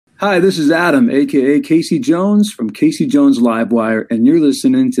Hi, this is Adam, a.k.a. Casey Jones from Casey Jones Livewire, and you're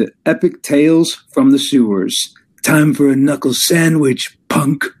listening to Epic Tales from the Sewers. Time for a knuckle sandwich,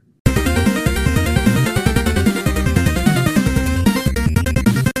 punk.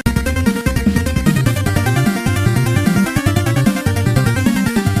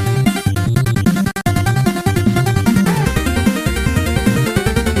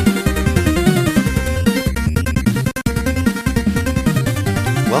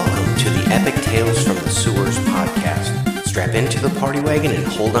 Strap into the party wagon and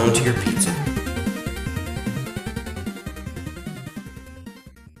hold on to your pizza.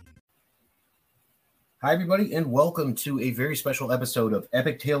 Hi, everybody, and welcome to a very special episode of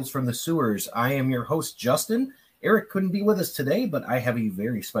Epic Tales from the Sewers. I am your host, Justin. Eric couldn't be with us today, but I have a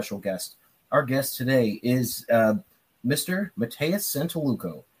very special guest. Our guest today is Mr. Mateus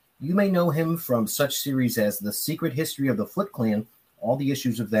Santolouco. You may know him from such series as The Secret History of the Foot Clan, all the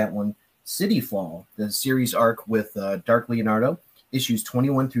issues of that one, City Fall, the series arc with Dark Leonardo, issues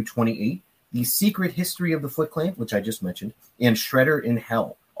 21 through 28, The Secret History of the Foot Clan, which I just mentioned, and Shredder in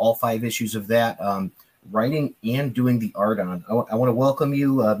Hell, all 5 issues of that, writing and doing the art on. I want to welcome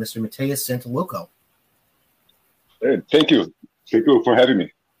you, Mr. Mateus Santolouco. Hey, thank you. Thank you for having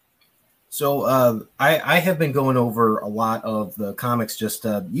me. So I have been going over a lot of the comics. Just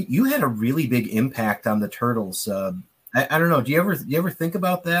you had a really big impact on the Turtles. I don't know. Do you ever think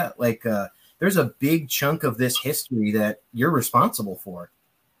about that? Like, there's a big chunk of this history that you're responsible for.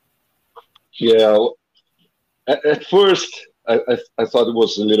 Yeah. At first, I thought it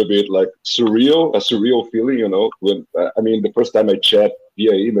was a little bit like a surreal feeling, you know. When the first time I chat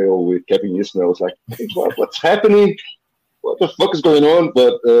via email with Kevin Eastman, I was like, hey, what's happening? What the fuck is going on?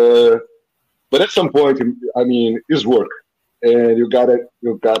 But at some point, it's work, and you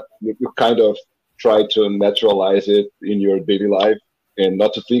kind of try to naturalize it in your daily life and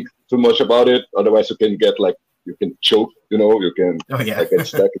not to think too much about it. Otherwise, you can choke, you know, you can get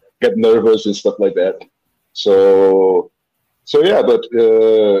stuck, get nervous and stuff like that. So yeah, but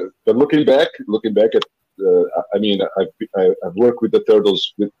looking back at, I've worked with the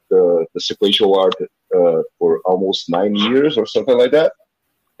Turtles with the sequential art for almost 9 years or something like that.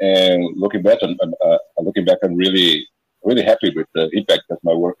 And looking back, I'm really, really happy with the impact that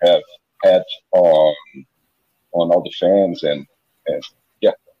my work had on all the fans, and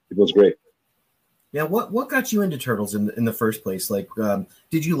yeah, it was great. Yeah, what got you into Turtles in the first place? Like,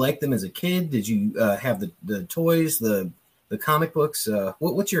 did you like them as a kid? Did you have the toys, the comic books?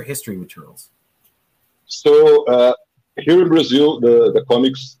 What's your history with Turtles? So here in Brazil, the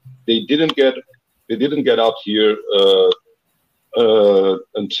comics they didn't get out here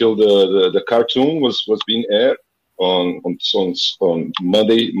until the cartoon was being aired on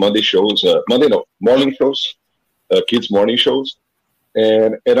Monday shows, morning shows, kids morning shows,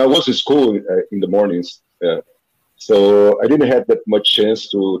 and I was in school in the mornings, so I didn't have that much chance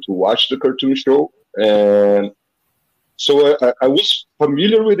to watch the cartoon show, and so I was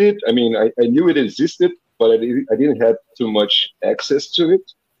familiar with it. I mean, I knew it existed, but I didn't have too much access to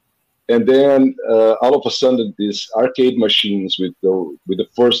it. And then all of a sudden, these arcade machines with the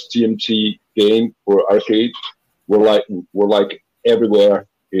first TMT game for arcade were like everywhere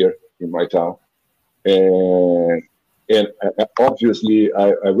here in my town, and obviously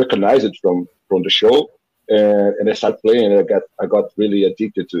I recognized it from the show, and I started playing, and I got really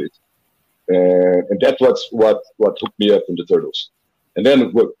addicted to it, and that's what hooked me up in the Turtles. And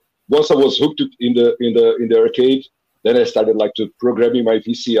then once I was hooked in the arcade, then I started to programming my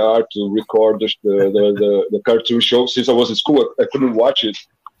VCR to record the cartoon show. Since I was in school, I couldn't watch it.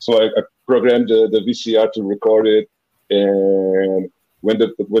 So I programmed the VCR to record it, and when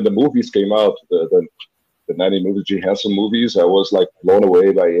the movies came out, the 90 movies, Jim Henson movies, I was blown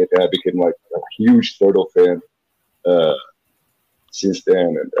away by it, and I became a huge Turtle fan since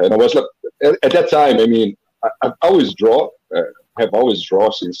then. And I was at that time, I've always have always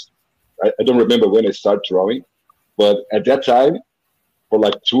drawn since I don't remember when I started drawing, but at that time, for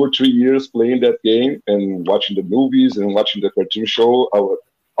 2 or 3 years playing that game and watching the movies and watching the cartoon show,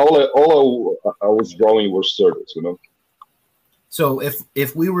 all I was drawing was Turtles, you know. So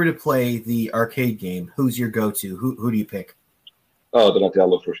if we were to play the arcade game, who's your go-to? Who do you pick? Oh,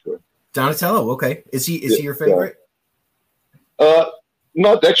 Donatello for sure. Donatello, okay. Is he your favorite?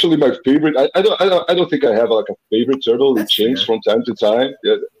 Not actually my favorite. I don't think I have a favorite turtle. That's it changed fair. from time to time.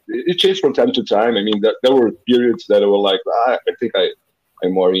 It changed from time to time. There were periods that I were I think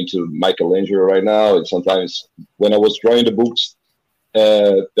I'm more into Michelangelo right now. And sometimes when I was drawing the books,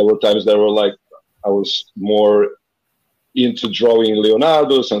 there were times that were I was more into drawing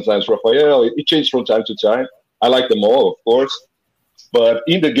Leonardo, sometimes Raphael. It changed from time to time. I like them all, of course. But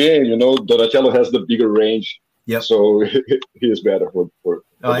in the game, Donatello has the bigger range. Yep. So he is better for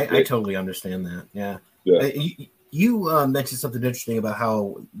I totally understand that. Yeah. Yeah. You mentioned something interesting about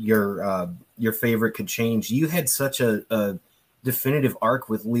how your favorite could change. You had such a definitive arc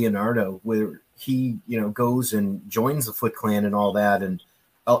with Leonardo where he, goes and joins the Foot Clan and all that. And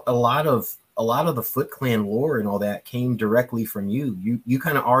a lot of the Foot Clan lore and all that came directly from you. You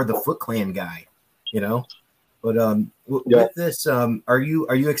kind of are the Foot Clan guy, But with this, are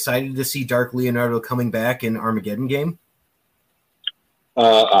you excited to see Dark Leonardo coming back in Armageddon game?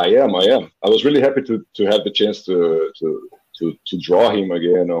 I am. I was really happy to have the chance to draw him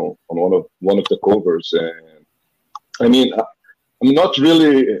again on one of the covers, and I mean, I'm not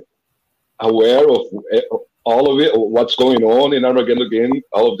really aware of all of it, what's going on in Armageddon game,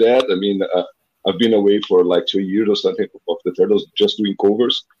 all of that. I mean, I've been away for like 2 years or something of the Turtles, just doing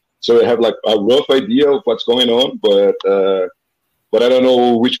covers. So I have like a rough idea of what's going on, but I don't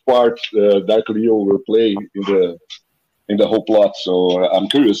know which part Dark Leo will play in the whole plot. So I'm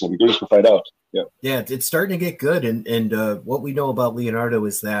curious to find out. Yeah, it's starting to get good, and what we know about Leonardo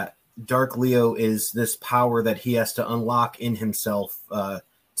is that Dark Leo is this power that he has to unlock in himself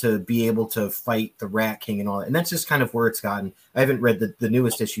to be able to fight the Rat King and all that. And that's just kind of where it's gotten. I haven't read the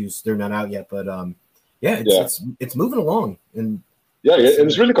newest issues; they're not out yet, but it's moving along. And and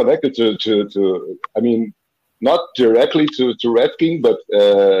it's really connected to I mean, not directly to Rat King, but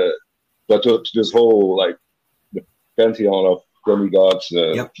to this whole like the pantheon of demigods.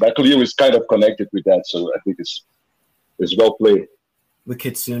 Dark Leo is kind of connected with that, so I think it's well played. With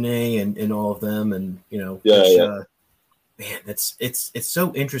Kitsune and all of them, and man, it's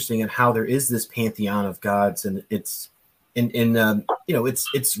so interesting and how there is this pantheon of gods, and it's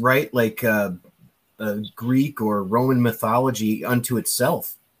it's right like Greek or Roman mythology unto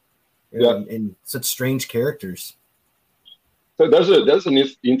itself, and such strange characters. So there's an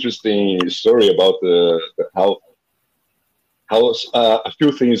interesting story about how a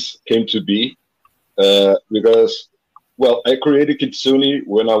few things came to be, because. Well, I created Kitsune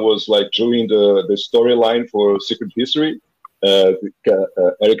when I was like doing the storyline for Secret History.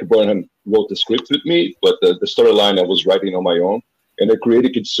 Eric Burnham wrote the script with me, but the storyline I was writing on my own, and I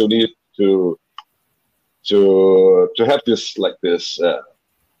created Kitsune to have this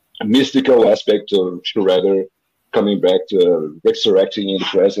mystical aspect of Shredder coming back to resurrecting in the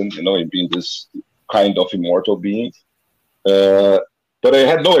present, and being this kind of immortal being. But I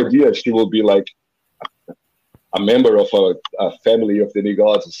had no idea she would be like a member of a family of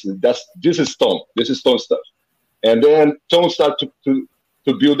demigods. This is Tom. This is Tom stuff. And then Tom started to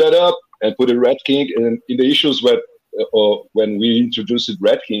build that up and put a Rat King. And in the issues when we introduced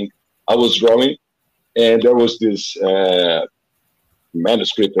Rat King, I was drawing, and there was this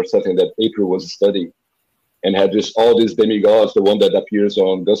manuscript or something that April was studying, and had all these demigods. The one that appears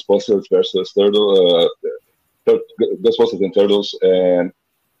on Ghostbusters versus Ghostbusters and Turtles,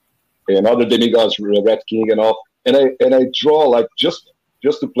 and other demigods, Rat King and all. And I draw like just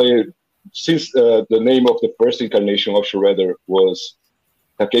to play, since the name of the first incarnation of Shredder was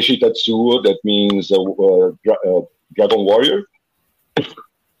Takeshi Tatsuo, that means Dragon Warrior.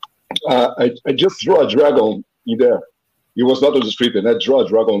 I just draw a dragon in there. It was not on the script, and I draw a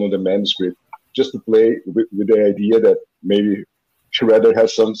dragon on the manuscript just to play with the idea that maybe Shredder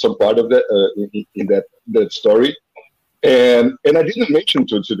has some part of that in that story. And I didn't mention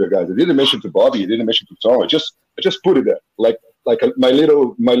to the guys. I didn't mention to Bobby. I didn't mention to Tom. I just put it there, like my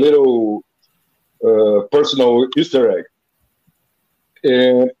little personal Easter egg.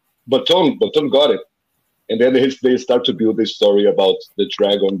 But Tom got it, and then they start to build this story about the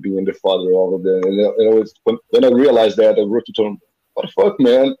dragon being the father of all of them. And when I realized that, I wrote to Tom, "What the fuck,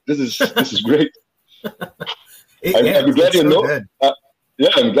 man? This is great." I'm glad you know.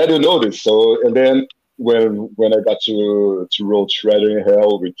 I'm glad you know this. So, and then. When I got to roll Shredder in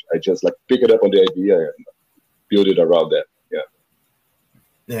Hell, which I just like pick it up on the idea and build it around that.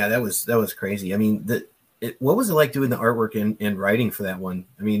 Yeah, that was crazy. I mean, what was it like doing the artwork and writing for that one?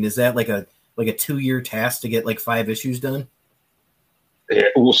 I mean, is that like a 2-year task to get like 5 issues done?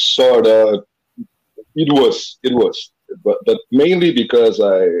 It was sort of. It was, but mainly because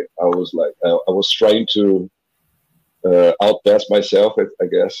I was trying to outpass myself, I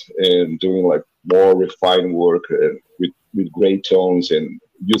guess, and doing like more refined work with gray tones and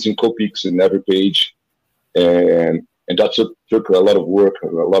using Copics in every page, and that took a lot of work, a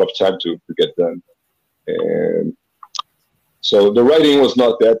lot of time to get done. And so the writing was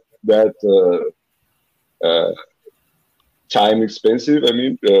not that time expensive. I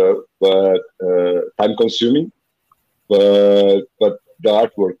mean, but time consuming. But the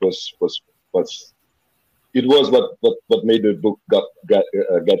artwork was it was what made the book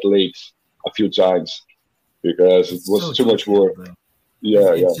get late a few times because it was too much work.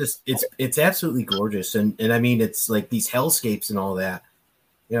 Yeah, it's just it's absolutely gorgeous, and I mean it's like these hellscapes and all that.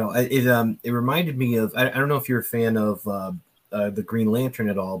 You know, it reminded me of I don't know if you're a fan of the Green Lantern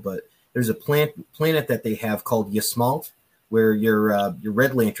at all, but there's a planet that they have called Yasmalt, where your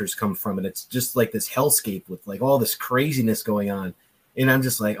Red Lanterns come from, and it's just like this hellscape with like all this craziness going on. And I'm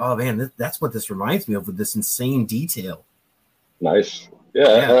just like, oh man, that's what this reminds me of with this insane detail. Nice,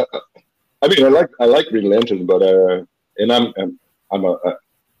 yeah. I mean, I like Green Lantern, but and I'm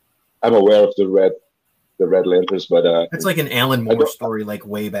aware of the Red Lanterns, but it's like an Alan Moore story, like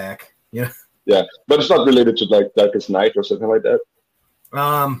way back, yeah. Yeah, but it's not related to like Darkest Night or something like that.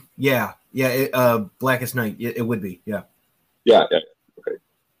 Blackest Night, it would be, yeah. Yeah. Okay.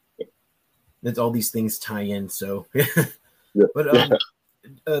 It's all these things tie in, so. Yeah. But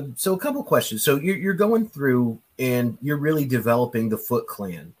so a couple questions. So you're going through and you're really developing the Foot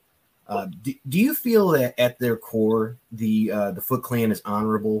Clan. Do you feel that at their core the Foot Clan is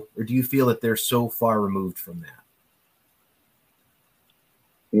honorable, or do you feel that they're so far removed from that?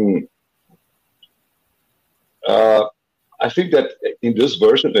 I think that in this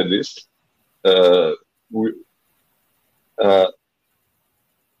version, at least,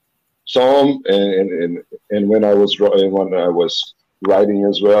 some and when I was writing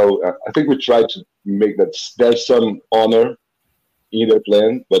as well, I think we tried to make that there's some honor in their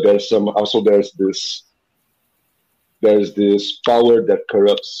plan, but there's this power that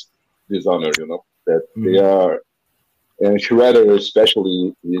corrupts this honor, you know, that they are, and Shredder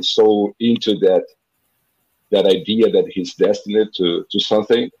especially is so into that idea that he's destined to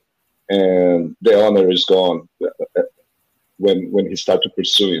something, and the honor is gone when he started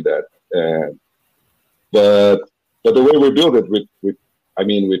pursuing that. But the way we build it with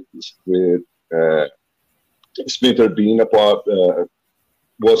Splinter being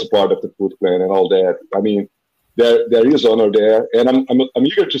was a part of the Foot Clan and all that. I mean, there is honor there, and I'm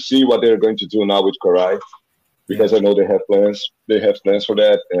eager to see what they're going to do now with Karai, because I know they have plans. They have plans for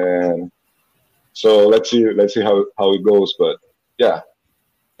that, and so let's see how it goes. But yeah,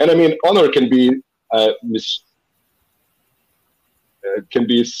 and I mean, honor can be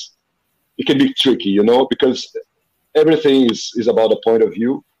tricky, you know, because everything is about a point of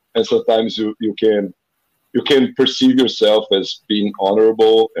view, and sometimes you can perceive yourself as being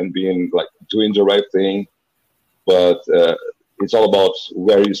honorable and being like doing the right thing, but it's all about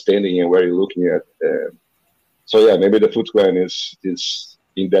where you're standing and where you're looking at. So yeah, maybe the Foot Clan is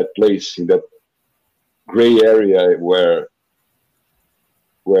in that place, in that gray area where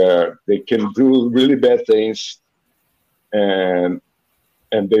they can do really bad things and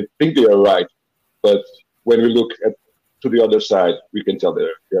they think they are right, but when we look to the other side, we can tell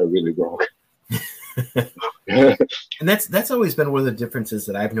they're really wrong. And that's always been one of the differences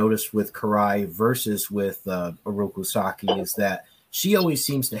that I've noticed with Karai versus with Oroku Saki, is that she always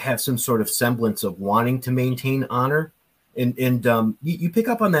seems to have some sort of semblance of wanting to maintain honor, and you pick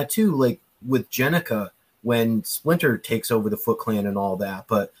up on that too, like with Jenica when Splinter takes over the Foot Clan and all that.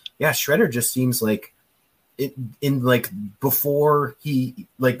 But yeah, Shredder just seems like in like before he,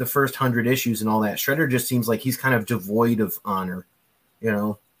 like the first 100 issues and all that, Shredder just seems like he's kind of devoid of honor, you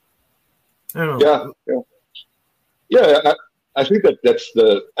know. I don't know. Yeah. I think that's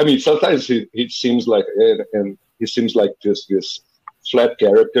the. I mean, sometimes he seems like, and he seems like just this flat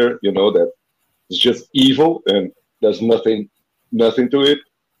character, you know, that is just evil and there's nothing to it.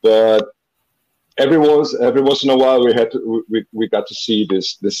 But every once in a while, we got to see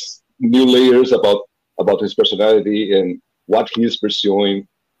this new layers about his personality and what he is pursuing,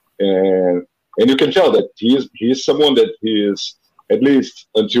 and you can tell that he is someone that he is, at least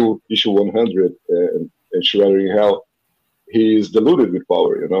until issue 100 and Shredder in Hell, he is deluded with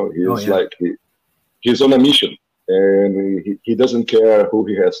power. You know, he's on a mission, and he doesn't care who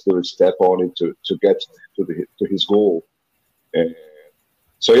he has to step on it to get to his goal. And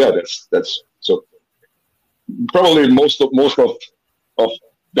so yeah, that's so probably most of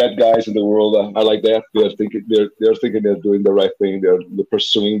bad guys in the world are like that. They're thinking they're doing the right thing. They're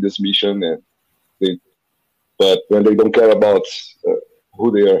pursuing this mission, but when they don't care about who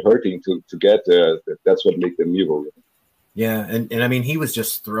they are hurting to get there, that's what makes them evil. Yeah, and I mean, he was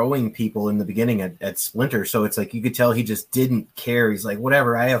just throwing people in the beginning at Splinter, so it's like you could tell he just didn't care. He's like,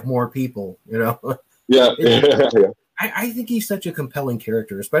 whatever, I have more people, you know. Yeah. I think he's such a compelling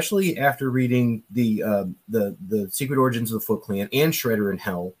character, especially after reading the Secret Origins of the Foot Clan and Shredder in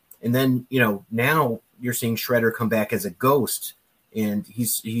Hell, and then now you're seeing Shredder come back as a ghost, and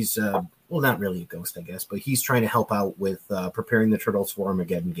he's well, not really a ghost, I guess, but he's trying to help out with preparing the Turtles for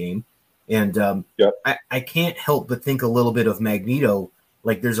Armageddon game. And I can't help but think a little bit of Magneto.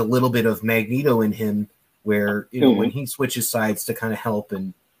 Like there's a little bit of Magneto in him where, you know, when he switches sides to kind of help.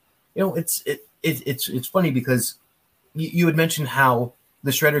 And, you know, it's funny because you had mentioned how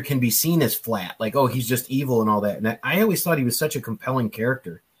the Shredder can be seen as flat, like, oh, he's just evil and all that. And I always thought he was such a compelling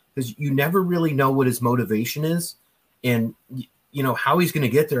character because you never really know what his motivation is and, you know, how he's going to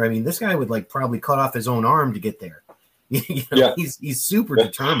get there. I mean, this guy would like probably cut off his own arm to get there. You know, he's super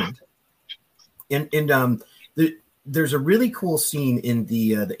determined. And there's a really cool scene in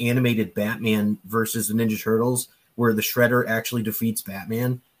the animated Batman versus the Ninja Turtles where the Shredder actually defeats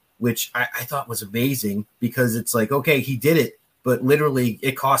Batman, which I thought was amazing because it's like, okay, he did it, but literally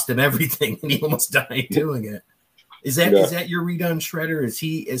it cost him everything and he almost died doing it. Is that your read on Shredder? Is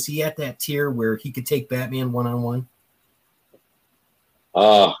he at that tier where he could take Batman one-on-one?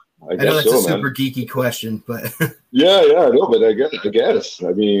 I know that's a super geeky question, but no, but I guess.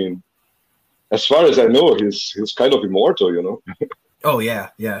 I mean, as far as I know, he's kind of immortal, you know. Oh yeah.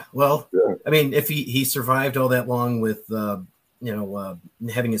 Well, I mean, if he survived all that long with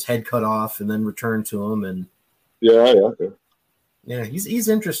having his head cut off and then returned to him, and he's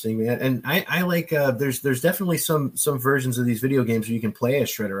interesting, man. And I like there's definitely some versions of these video games where you can play as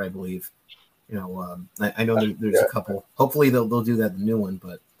Shredder, I believe. You know, I know there's a couple. Hopefully they'll do that in the new one,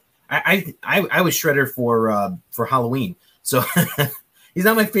 but I was Shredder for Halloween, so. He's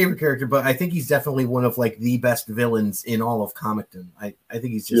not my favorite character, but I think he's definitely one of like the best villains in all of Comicton. I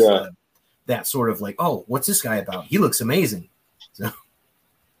think he's just that sort of like, oh, what's this guy about? He looks amazing. So,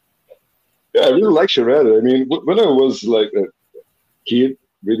 I really like Shredder. I mean, when I was like a kid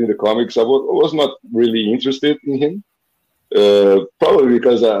reading the comics, I was not really interested in him. Probably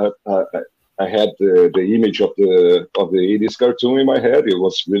because I had the image of the 80s cartoon in my head. It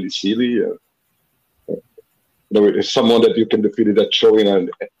was really silly. You know, it's someone that you can defeat that throwing a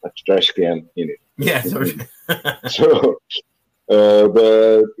trash can in it. Yeah. So,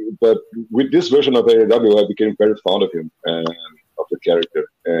 but with this version of AEW, I became very fond of him and of the character,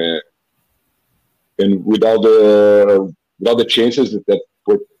 and without the chances that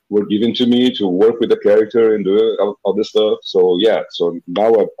were given to me to work with the character and do all this stuff. So so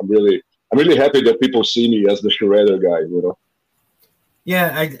now I'm really happy that people see me as the Shredder guy. You know.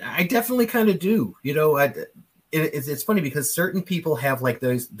 Yeah, I definitely kind of do. You know, it's funny because certain people have like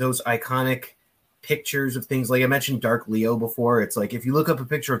those iconic pictures of things. Like I mentioned Dark Leo before. It's like if you look up a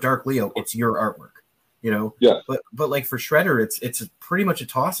picture of Dark Leo, it's your artwork, you know? Yeah. But like for Shredder, it's pretty much a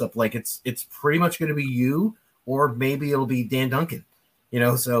toss up. Like it's pretty much going to be you, or maybe it'll be Dan Duncan, you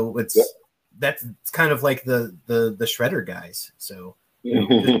know? So that's kind of like the Shredder guys. So you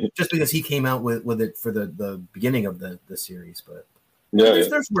know, just because he came out with it for the beginning of the series, but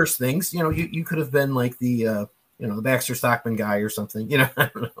there's worse things, you know. You could have been like the the Baxter Stockman guy or something, you know. I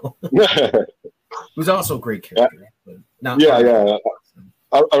don't know. Who's also a great character. But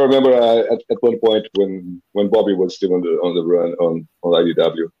I remember at one point when Bobby was still on the run on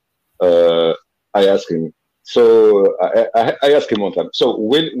IDW, I asked him. So I asked him one time. So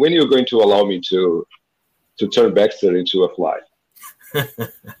when you're going to allow me to turn Baxter into a fly?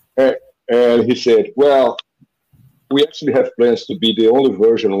 and he said, well, we actually have plans to be the only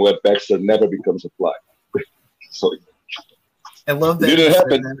version where Baxter never becomes a fly. So I love that. It didn't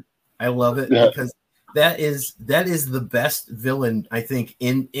happen. I love it because that is the best villain I think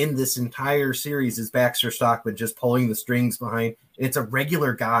in this entire series is Baxter Stockman just pulling the strings behind. And it's a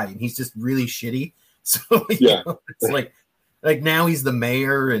regular guy and he's just really shitty. So it's like now he's the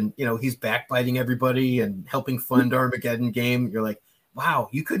mayor and he's backbiting everybody and helping fund Armageddon game. You're like, wow,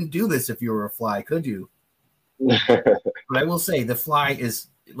 you couldn't do this if you were a fly, could you? But I will say the Fly is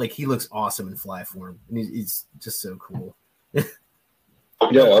like he looks awesome in fly form, and he's just so cool. I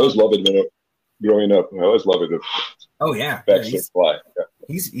always loved it, man. Growing up, I always loved it. Oh yeah, Baxter Fly. Yeah.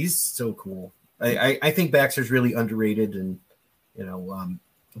 He's so cool. I think Baxter's really underrated, and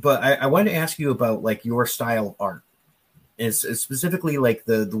but I wanted to ask you about like your style of art, is specifically like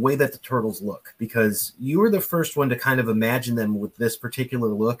the way that the turtles look, because you were the first one to kind of imagine them with this particular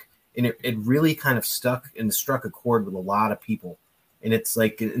look. And it really kind of struck a chord with a lot of people. And it's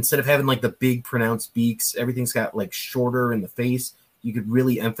like, instead of having like the big pronounced beaks, everything's got like shorter in the face. You could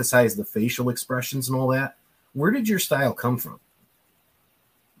really emphasize the facial expressions and all that. Where did your style come from?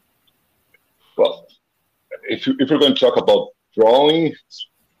 Well, if you're going to talk about drawing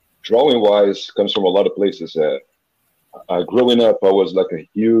wise, comes from a lot of places. Growing up, I was like a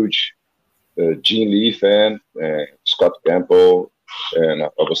huge Gene Lee fan, Scott Campbell. And I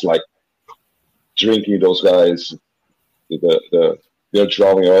was like drinking those guys, their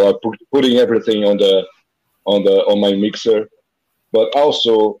drawing, or putting everything on my mixer. but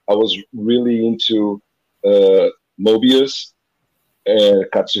also I was really into Mobius and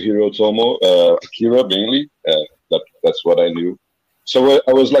Katsuhiro Otomo, Akira mainly. That's what I knew. So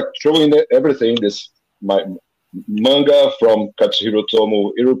I was like throwing everything, my manga from Katsuhiro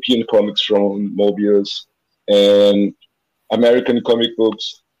Otomo, European comics from Mobius, and American comic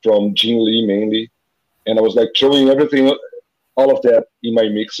books from Jin Lee mainly. And I was like throwing everything, all of that in my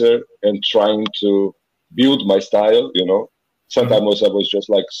mixer and trying to build my style, Sometimes I was just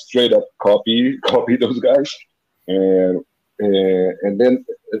like straight up copy those guys. And then,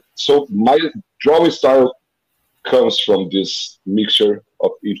 so my drawing style comes from this mixture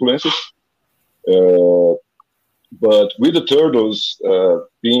of influences. But with the Turtles,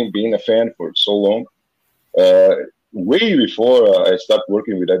 being a fan for so long, way before I started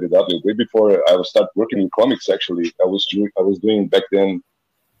working with IDW, way before I start working in comics, actually, I was doing back then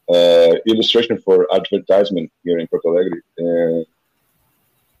illustration for advertisement here in Porto Alegre,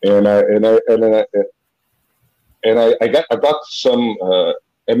 and I got some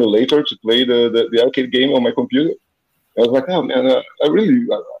emulator to play the arcade game on my computer. I was like, oh man,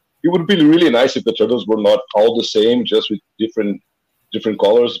 it would be really nice if the Turtles were not all the same, just with different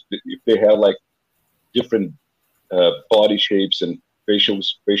colors. If they had like different body shapes and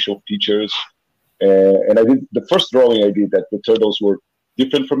facial features. And I did the first drawing I did that the Turtles were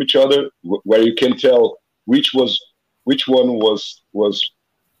different from each other, where you can tell which one was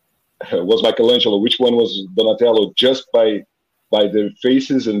Michelangelo, which one was Donatello, just by their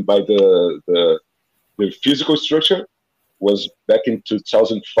faces and by the physical structure. Was back in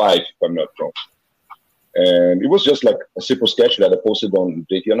 2005, if I'm not wrong. And it was just like a simple sketch that I posted on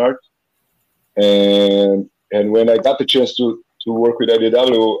DeviantArt. And when I got the chance to work with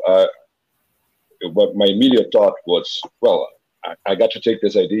IDW, what my immediate thought was, well, I got to take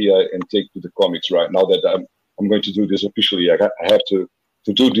this idea and take to the comics right now that I'm going to do this officially. I have to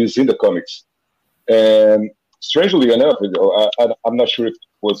do this in the comics. And strangely enough, I'm not sure if it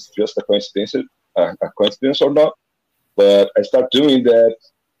was just a coincidence or not, but I started doing that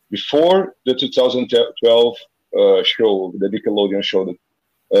before the 2012 show, the Nickelodeon show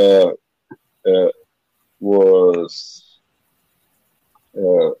that was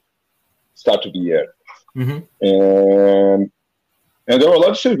start to be aired. And there were a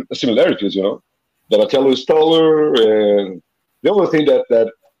lot of similarities, Donatello is taller, and the only thing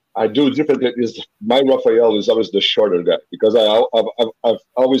that I do different is my Raphael is always the shorter guy, because I've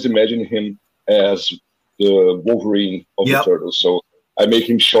always imagined him as the Wolverine of the Turtles. So I make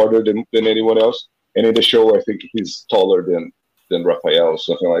him shorter than anyone else. And in the show, I think he's taller than Raphael,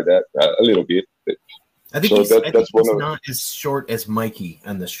 something like that, a little bit. I think he's not as short as Mikey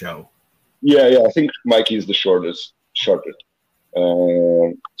on the show. Yeah, I think Mikey is the shortest. But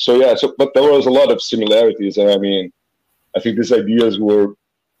there was a lot of similarities, and I mean, I think these ideas were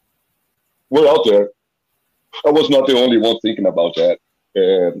out there. I was not the only one thinking about that,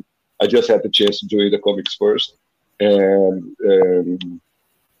 and I just had the chance to do the comics first, and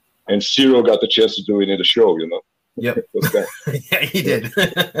Ciro got the chance to do it in the show, Yep. Yeah, he did.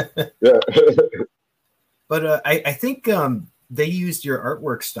 Yeah. But I think they used your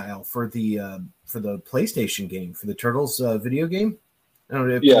artwork style for the PlayStation game, for the Turtles video game. I don't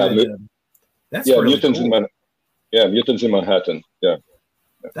know if that's really Mutants cool. Mutants in Manhattan. Yeah.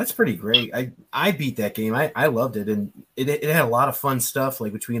 That's pretty great. I beat that game. I loved it, and it had a lot of fun stuff,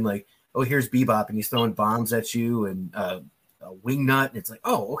 like between like, oh, here's Bebop and he's throwing bombs at you, and a Wingnut, and it's like,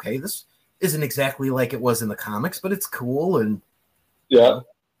 oh, okay, this isn't exactly like it was in the comics, but it's cool, and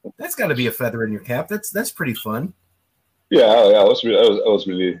that's got to be a feather in your cap. That's pretty fun. Yeah, I was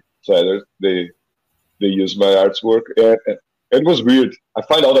really excited. They used my artwork, and it was weird. I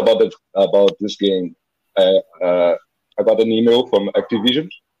found out about this game. I got an email from Activision,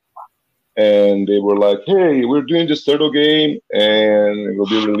 and they were like, "Hey, we're doing this turtle game, and it will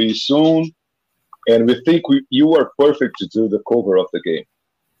be released soon, and we think you are perfect to do the cover of the game.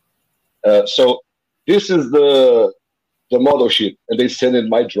 So this is the model sheet," and they sent in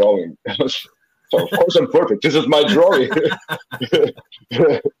my drawing. So of course I'm perfect. This is my drawing.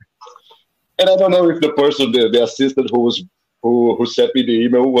 And I don't know if the person, the assistant who sent me the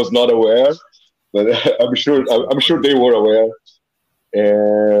email was not aware, but I'm sure they were aware.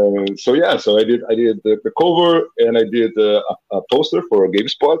 And so I did the cover, and I did a poster for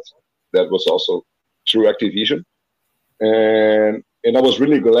GameSpot that was also through Activision, and I was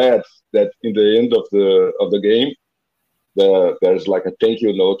really glad that in the end of the game, there's like a thank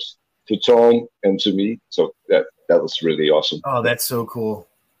you note to Tom and to me. So that was really awesome. Oh, that's so cool.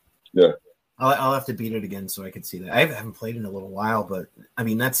 Yeah. I'll have to beat it again so I can see that. I haven't played in a little while, but I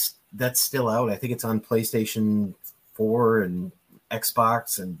mean that's still out. I think it's on PlayStation 4 and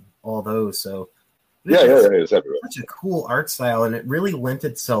Xbox and all those. So it's everywhere. Such a cool art style, and it really lent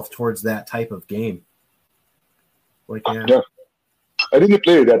itself towards that type of game. Like, yeah. I didn't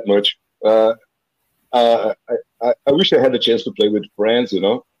play it that much. I wish I had the chance to play with friends,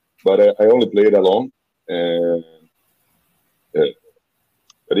 but I only played alone. And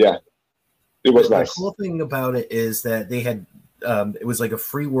but yeah, it was nice. The cool thing about it is that they had it was like a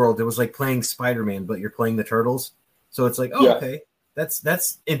free world. It was like playing Spider-Man, but you're playing the Turtles. So it's like, okay,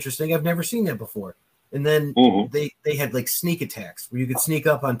 that's interesting. I've never seen that before. And then they had like sneak attacks where you could sneak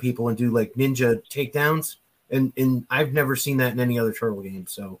up on people and do like ninja takedowns. And I've never seen that in any other Turtle game.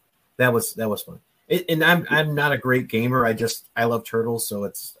 So that was fun. And I'm not a great gamer. I love Turtles, so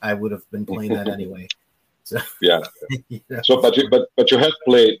I would have been playing that anyway. So yeah. So but you have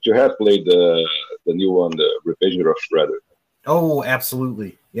played the new one, the Revenge of Shredder. Oh,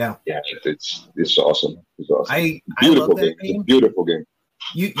 absolutely. Yeah. Yeah, it's awesome. It's awesome. I beautiful love that game. It's a beautiful game.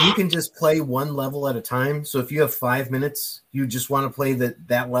 You can just play one level at a time. So if you have 5 minutes, you just want to play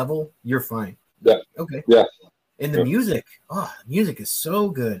that level, you're fine. Yeah. Okay. Yeah. And the music is so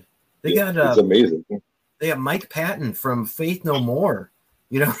good. They got it's amazing. They got Mike Patton from Faith No More.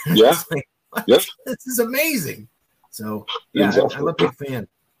 Yeah. Like, this is amazing. So yeah, exactly. I'm a big fan.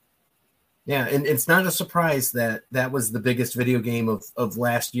 Yeah, and it's not a surprise that was the biggest video game of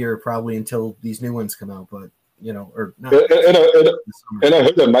last year, probably until these new ones come out. But or not. And I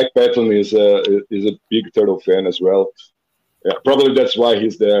heard that Mike Patton is a big Turtle fan as well. Yeah, probably that's why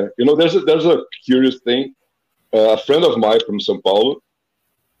he's there. There's a curious thing. A friend of mine from São Paulo,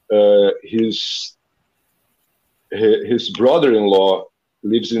 his brother-in-law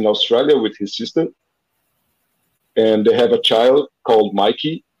lives in Australia with his sister, and they have a child called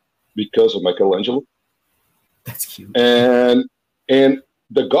Mikey because of Michelangelo. That's cute. And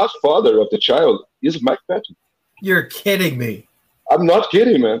the godfather of the child is Mike Patton. You're kidding me. I'm not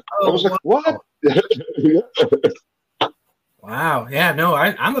kidding, man. I was like, what? Wow. Yeah, no,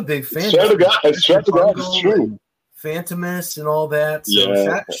 I'm a big fan. I swear to God, it's true. Phantomus and all that.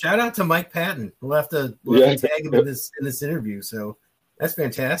 So shout out to Mike Patton. We'll have to tag him in this interview. So that's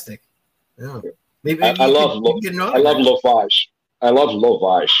fantastic. Yeah. Maybe I love Lovage. I love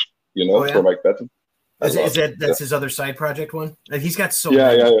Lovage, for Mike Patton. That's his other side project one? He's got so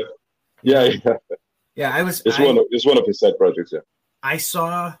many. Yeah. Yeah, It's one of his side projects, yeah. I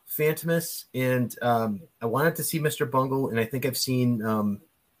saw Phantomus, and I wanted to see Mr. Bungle, and I think I've seen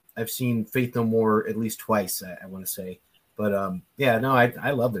Faith No More at least twice. I want to say, but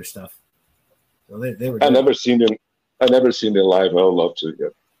I love their stuff. So they were. I've never seen him live. I would love to. Yeah.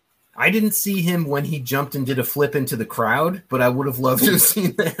 I didn't see him when he jumped and did a flip into the crowd, but I would have loved to have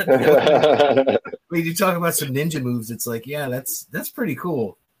seen that. When you talk about some ninja moves, it's like, yeah, that's pretty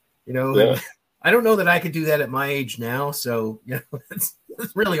cool. Yeah. I don't know that I could do that at my age now, so it's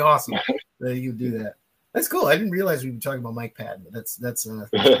really awesome that you do that. That's cool. I didn't realize we were talking about Mike Patton. That's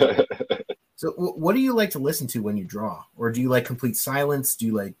So what do you like to listen to when you draw? Or do you like complete silence? Do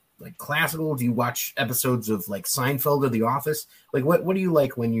you like classical? Do you watch episodes of like Seinfeld or The Office? Like what do you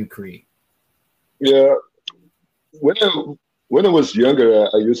like when you create? Yeah. When I was younger,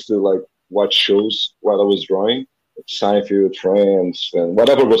 I used to watch shows while I was drawing. Seinfeld, Friends, and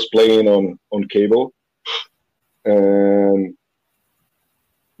whatever was playing on cable. And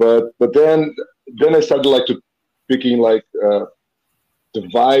but then I started to picking the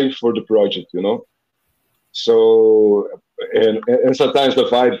vibe for the project, So and sometimes the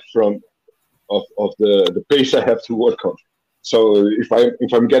vibe of the pace I have to work on. So if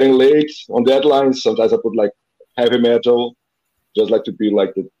I'm getting late on deadlines, sometimes I put heavy metal. Just to be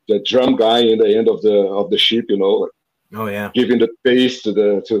the drum guy in the end of the ship, Oh yeah, giving the pace to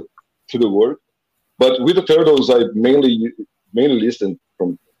the work. But with the Turtles, I mainly listen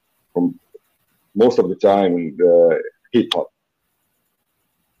from most of the time hip hop,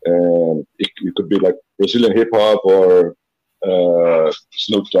 and it could be Brazilian hip hop or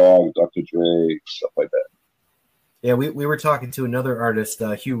Snoop Dogg, Dr. Dre, stuff like that. Yeah, we were talking to another artist,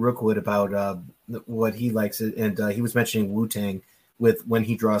 Hugh Rookwood, about what he likes, and he was mentioning Wu-Tang with when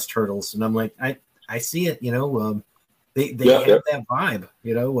he draws Turtles, and I'm like, I see it, they have that vibe,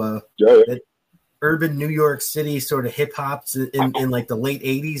 that urban New York City sort of hip hops in the late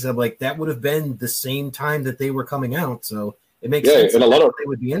 '80s. I'm like, that would have been the same time that they were coming out, so it makes sense and a lot of they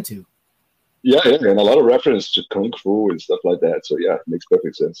would be into. Yeah, and a lot of reference to kung fu and stuff like that. So yeah, it makes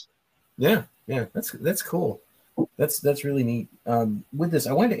perfect sense. Yeah, that's cool. That's really neat. With this,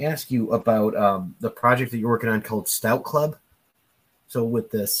 I wanted to ask you about the project that you're working on called Stout Club. So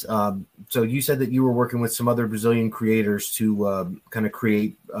with this, so you said that you were working with some other Brazilian creators to kind of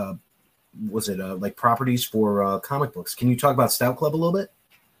create like properties for comic books. Can you talk about Stout Club a little bit?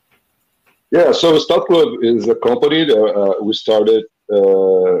 Yeah, so Stout Club is a company that we started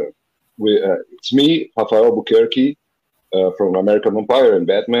it's me, Rafael Albuquerque, from American Vampire and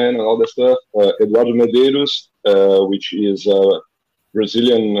Batman and all that stuff. Eduardo Medeiros, which is a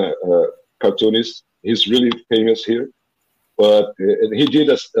Brazilian cartoonist. He's really famous here. But he did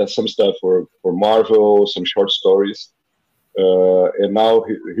some stuff for Marvel, some short stories. And now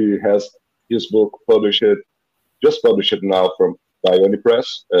he has his book just published now by Oni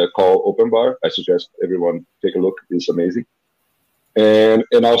Press, called Open Bar. I suggest everyone take a look. It's amazing. And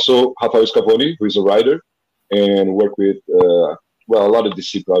also Rafael Scavone, who is a writer and work with a lot of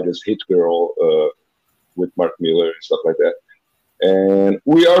DC projects, Hit Girl, with Mark Miller and stuff like that. And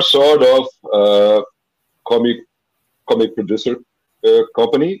we are sort of comic producer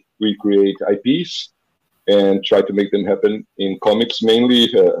company. We create IPs and try to make them happen in comics mainly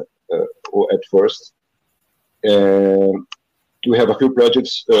at first. And we have a few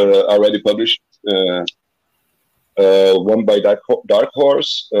projects already published. One by Dark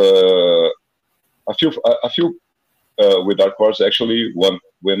Horse, a few with Dark Horse actually. One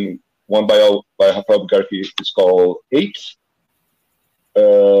by Rafael Albuquerque is called 8,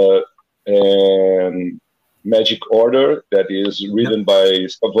 and Magic Order, that is written by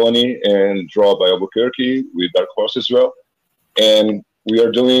Scavone and drawn by Albuquerque with Dark Horse as well. And we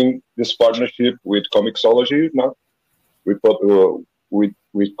are doing this partnership with Comixology now. We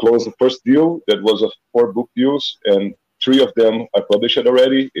closed the first deal that was a 4-book deals, and 3 of them are published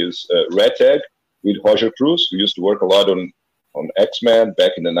already. Is Red Tag with Roger Cruz, who used to work a lot on X-Men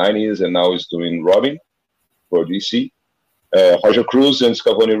back in the 90s, and now is doing Robin for DC. Roger Cruz and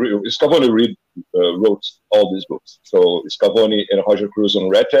Scavone wrote all these books. So Scavone and Roger Cruz on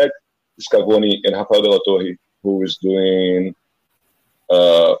Red Tag, Scavone and Rafael de la Torre, who is doing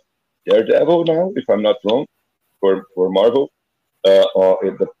Daredevil now, if I'm not wrong, for Marvel.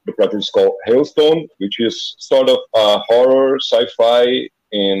 The project is called Hailstone, which is sort of a horror sci-fi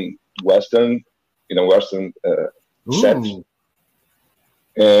in a Western set.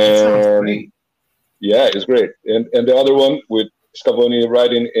 And yeah, it's great. And the other one with Scavone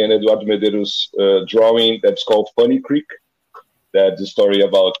writing and Eduardo Medeiros drawing, that's called Funny Creek. That's the story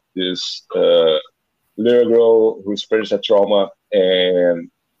about this little girl who experienced a trauma and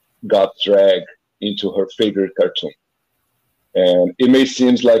got dragged into her favorite cartoon. And it may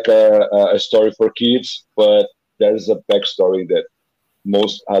seem like a story for kids, but there's a backstory that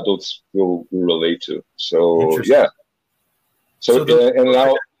most adults will relate to. So yeah. So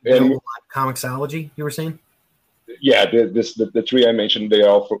and Comixology, you were saying? Yeah, the 3 I mentioned, they are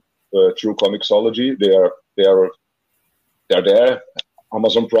all through Comixology. They are there.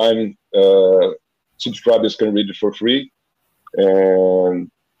 Amazon Prime subscribers can read it for free,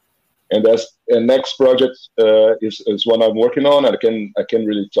 and next project is one I'm working on. I can't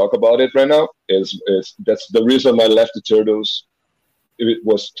really talk about it right now. That's the reason I left the Turtles. It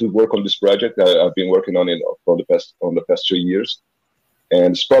was to work on this project. I've been working on it for the past 2 years,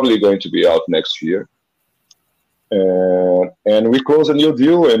 and it's probably going to be out next year. And we closed a new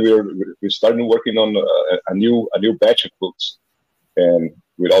deal, and we're starting working on a new batch of books, and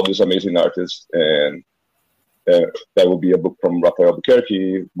with all these amazing artists. And that will be a book from Rafael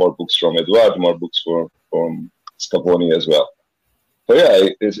Albuquerque, more books from Eduardo, more books from Scavone as well. So yeah,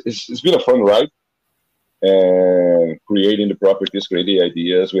 it's been a fun ride, and creating the properties, creating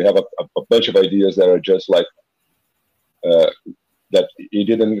ideas. We have a bunch of ideas that are just like that it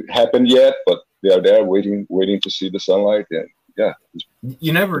didn't happen yet, but they are there waiting to see the sunlight. And yeah,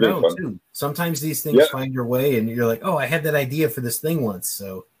 you never know too. Sometimes these things find your way, and you're like, oh, I had that idea for this thing once.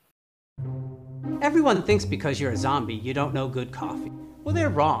 So everyone thinks because you're a zombie, you don't know good coffee. Well, they're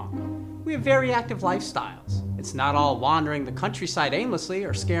wrong. We have very active lifestyles. It's not all wandering the countryside aimlessly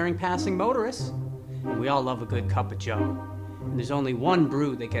or scaring passing motorists. And we all love a good cup of joe. And there's only one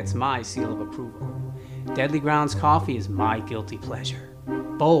brew that gets my seal of approval. Deadly Grounds coffee is my guilty pleasure.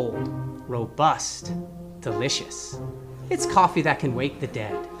 Bold, robust, delicious. It's coffee that can wake the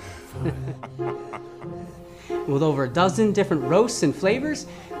dead. With over a dozen different roasts and flavors,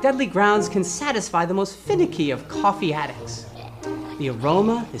 Deadly Grounds can satisfy the most finicky of coffee addicts. The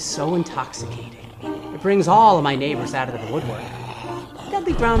aroma is so intoxicating. It brings all of my neighbors out of the woodwork.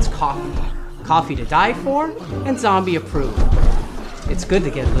 Deadly Grounds coffee. Coffee to die for and zombie approved. It's good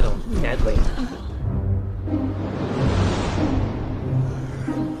to get a little deadly.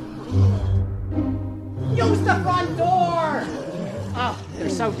 Use the front door! Oh, they're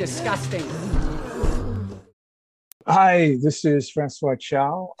so disgusting. Hi, this is Francois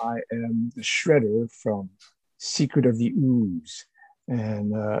Chow. I am the Shredder from Secret of the Ooze.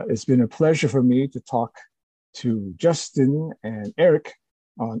 And it's been a pleasure for me to talk to Justin and Eric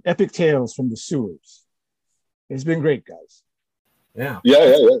on Epic Tales from the Sewers. It's been great, guys. Yeah.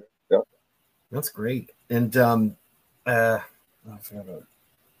 That's great. And I forgot about.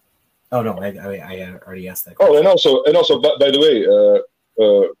 Oh no, I already asked that question. And also, by the way,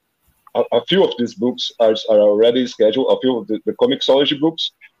 a few of these books are already scheduled. A few of the Comixology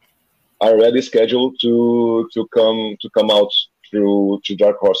books are already scheduled to come out to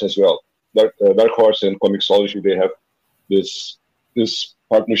Dark Horse as well. Dark Horse and Comixology, they have this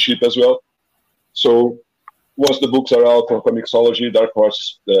partnership as well. So once the books are out from Comixology, Dark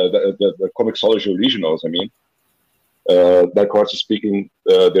Horse, the Comixology originals, Dark Horse is picking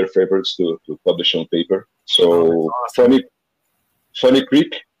their favorites to publish on paper. So awesome. Funny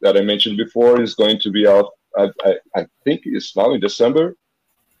Creek that I mentioned before is going to be out. I think it's now in December,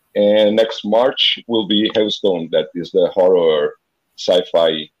 and next March will be Hailstone. That is the horror sci-fi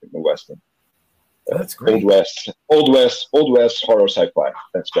in the Western. That's great. Old West horror sci-fi.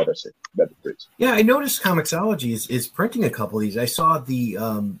 That's better said. Better phrase. Yeah, I noticed Comixology is printing a couple of these. I saw the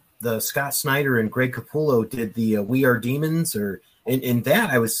Scott Snyder and Greg Capullo did the We Are Demons, and that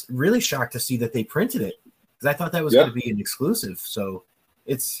I was really shocked to see that they printed it, because I thought that was going to be an exclusive. So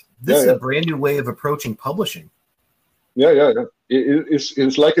this is a brand new way of approaching publishing. Yeah.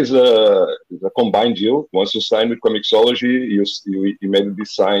 It's like it's a combined deal. Once you sign with Comixology, you immediately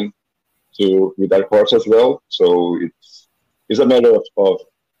sign with Dark Horse as well. So it's a matter of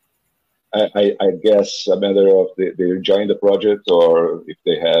I guess a matter of they enjoying the project, or if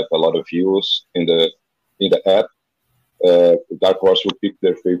they have a lot of views in the app, Dark Horse will pick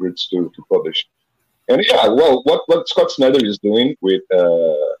their favorites to publish. And what Scott Snyder is doing with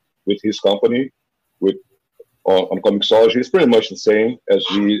his company on Comixology is pretty much the same as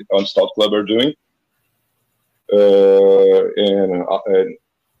we on Stout Club are doing.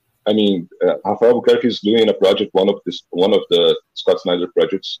 Rafael Albuquerque is doing a project, one of the Scott Snyder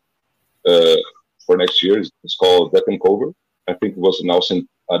projects for next year. It's called Deck and Cover. I think it was announced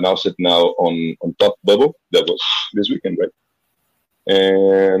now on Top Bubble. That was this weekend, right?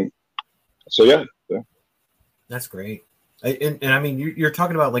 And so yeah. That's great. You're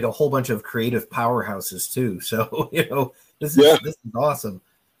talking about like a whole bunch of creative powerhouses too. So this is awesome.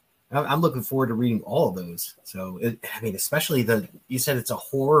 I'm looking forward to reading all of those. So especially you said it's a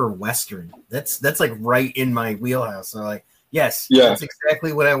horror Western. That's like right in my wheelhouse. So like, yes, that's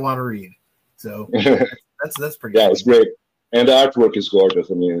exactly what I want to read. So that's pretty. Yeah, cool. It's great, and the artwork is gorgeous.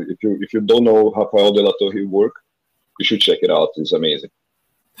 If you don't know Rafael de la Torre work, you should check it out. It's amazing.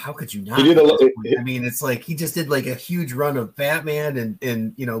 How could you not? He did it's like he just did like a huge run of Batman,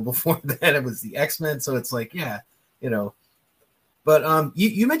 and before that it was the X-Men. So it's like, But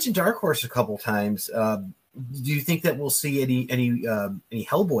you mentioned Dark Horse a couple times. Do you think that we'll see any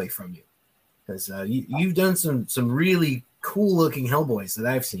Hellboy from you? Because you've done some really cool looking Hellboys that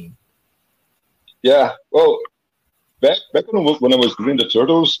I've seen. Yeah, well, back when I was doing the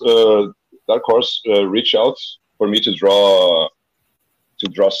Turtles, Dark Horse reached out for me to draw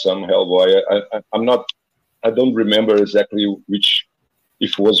some Hellboy. I don't remember exactly which,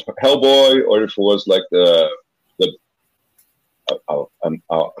 if it was Hellboy or if it was like the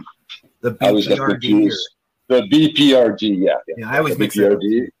BPRD. The BPRD, yeah. I always mix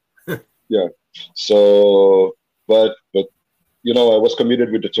BPRD. Yeah. So, but I was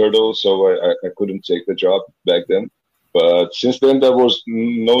committed with the Turtles, so I couldn't take the job back then. But since then, there was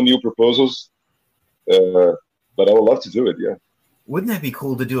no new proposals. But I would love to do it. Yeah. Wouldn't that be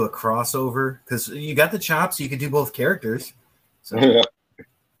cool to do a crossover? Because you got the chops, you could do both characters. So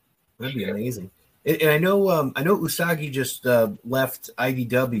that'd be amazing. And I know Usagi just left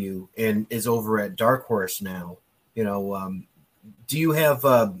IDW and is over at Dark Horse now. Do you have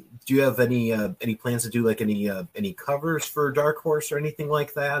any plans to do like any covers for Dark Horse or anything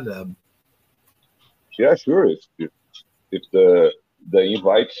like that? Yeah, sure. If the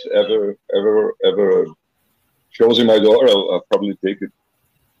invite ever shows in my door, I'll probably take it.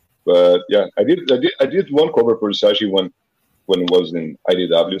 But yeah, I did one cover for Usagi when it was in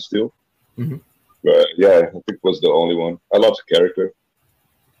IDW still. Mm-hmm. But yeah, I think it was the only one. I love the character,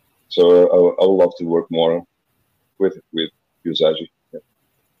 so I would love to work more with Usagi. Yeah.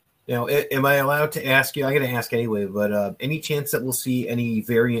 Now, am I allowed to ask you? I'm going to ask anyway, but any chance that we'll see any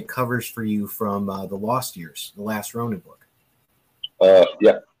variant covers for you from the Lost Years, the last Ronin book?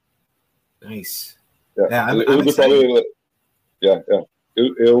 Yeah. Nice. Yeah, it'll be probably. Yeah.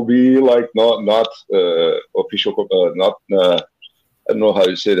 It'll be like not official, not. I don't know how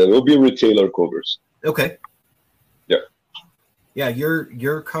you say that. It will be retailer covers. Okay. Yeah. Yeah,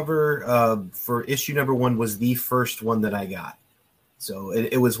 your cover for issue number 1 was the first one that I got. So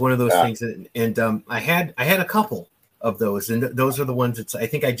it was one of those things, and I had a couple of those, and those are the ones that I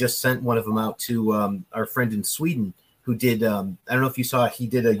think I just sent one of them out to our friend in Sweden who did. I don't know if you saw, he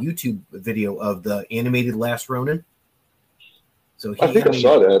did a YouTube video of the animated Last Ronin. So I think I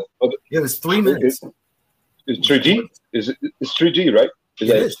saw that. It was 3 minutes. It's 3D. It's 3D, right? It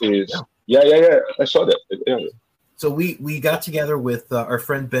is. Yeah. I saw that. Yeah. So we got together with our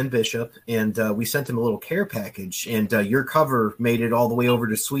friend Ben Bishop, and we sent him a little care package, and your cover made it all the way over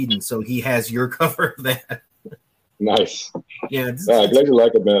to Sweden, so he has your cover of that. Nice. Yeah. I'm glad you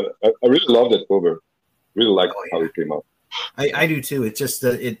like it, man. I really love that cover. Really like how it came out. I do too. It just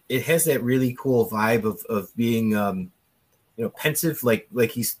it has that really cool vibe of being pensive, like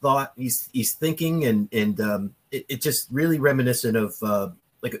he's thinking, and it just really reminiscent of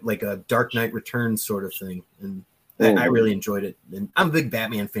like a Dark Knight Returns sort of thing, and I really enjoyed it. And I'm a big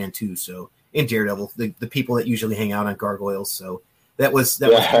Batman fan too, so in Daredevil, the people that usually hang out on Gargoyles, so that was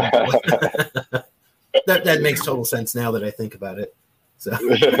that makes total sense now that I think about it. So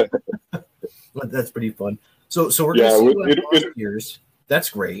that's pretty fun. So we're going to see years. That's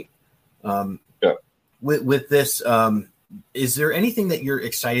great. With this, is there anything that you're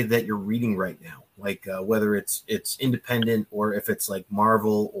excited that you're reading right now? Like whether it's independent or if it's like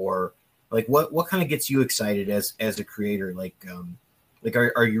Marvel, or like what kind of gets you excited as a creator? Like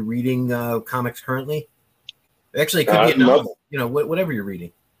are you reading comics currently? Actually, it could be a novel. Whatever you're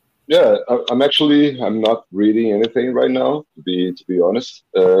reading. Yeah, I'm not reading anything right now, to be honest.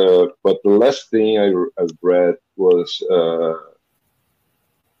 But the last thing I read was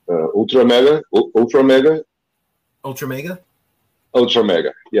Ultra Mega.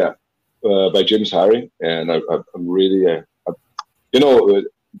 Yeah, by James Harren, and I'm really,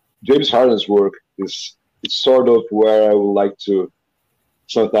 James Harren's work is sort of where I would like to.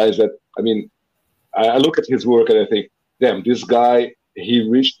 Sometimes I look at his work and I think, damn, this guy. He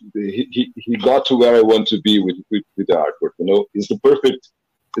got to where I want to be with the artwork. It's the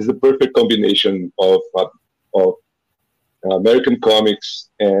perfect combination of American comics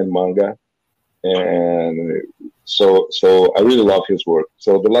and manga, and so I really love his work.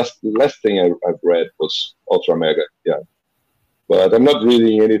 So the last thing I've read was Ultra Mega, but I'm not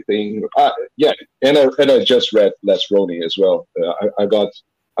reading anything. And I just read Last Ronin as well. I got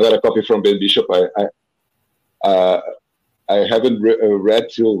a copy from Ben Bishop. I haven't read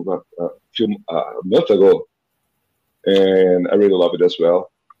till a month ago, and I really love it as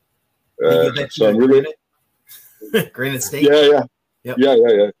well. So I'm really Granite State. Yeah. I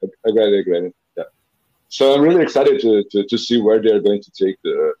got it, Granite. Yeah. So I'm really excited to see where they're going to take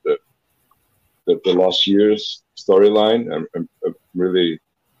the Lost Years storyline. I'm really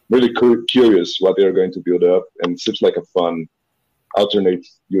curious what they're going to build up, and it seems like a fun alternate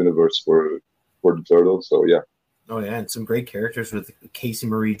universe for the Turtles. So yeah. Oh yeah, and some great characters with Casey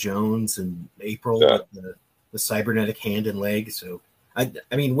Marie Jones and April with the cybernetic hand and leg. So I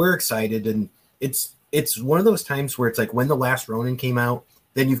mean, we're excited, and it's one of those times where it's like when the Last Ronin came out,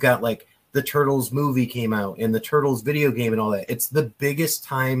 then you've got like the Turtles movie came out and the Turtles video game and all that. It's the biggest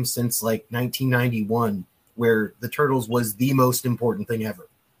time since like 1991 where the Turtles was the most important thing ever.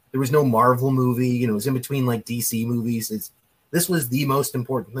 There was no Marvel movie, it was in between like DC movies. This was the most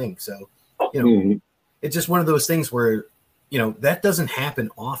important thing. So, It's just one of those things where, that doesn't happen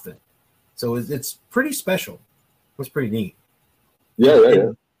often. So it's pretty special. It was pretty neat.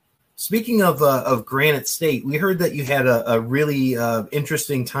 Yeah. Speaking of Granite State, we heard that you had a really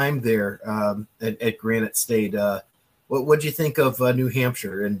interesting time there at Granite State. What did you think of New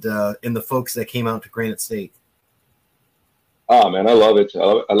Hampshire and the folks that came out to Granite State? Oh man, I love it.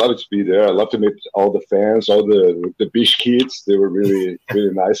 I love it to be there. I love to meet all the fans, all the Bish kids. They were really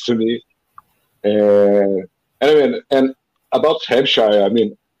really nice to me. And about Hampshire,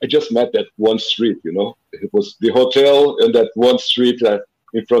 I just met that one street, It was the hotel and that one street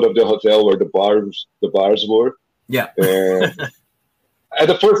in front of the hotel where the bars were. Yeah. And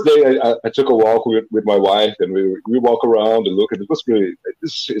the first day, I took a walk with my wife, and we walk around and look, and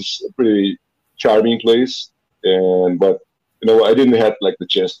this is a pretty charming place. But I didn't have like the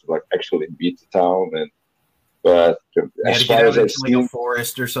chance to like actually meet the town But as far as I've seen, like a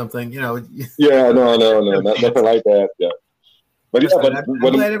forest or something, Yeah, no, nothing like that. Yeah, but I'm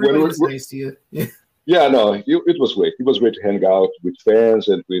glad everybody was nice to you. Yeah, no, it was great. It was great to hang out with fans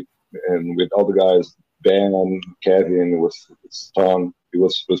and with all the guys. Ben, Kevin, was Tom. It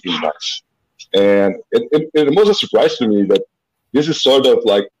was really nice, and it was a surprise to me that this is sort of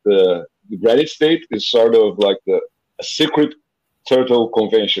like the Granite State is sort of like a secret turtle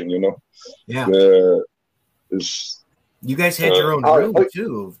convention. Yeah. You guys had your own room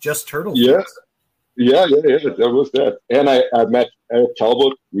too, just turtles. Yeah, There was that. And I met Eric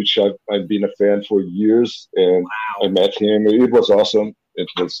Talbot, which I've been a fan for years, and I Wow. met him. It was awesome.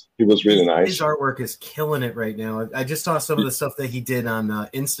 He was really His nice. artwork is killing it right now. I just saw some of the stuff that he did on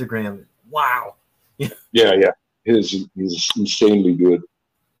Instagram. Wow. Yeah. Yeah. He's insanely good.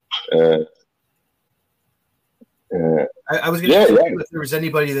 Uh, I was going to ask you if there was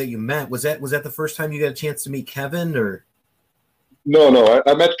anybody that you met. Was that the first time you got a chance to meet Kevin, or? No.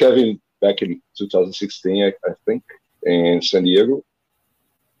 I met Kevin back in 2016, I think, in San Diego.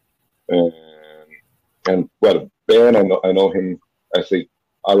 And well, Ben, I know him, I think,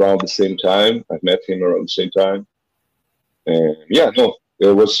 around the same time. I've met him around the same time. And it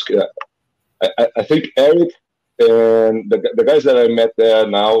was, I think Eric and the guys that I met there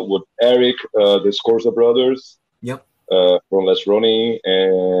now with Eric, the Scorza brothers. Yep. From Les Ronnie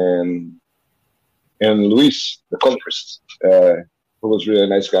and Luis, the colorist, who was really a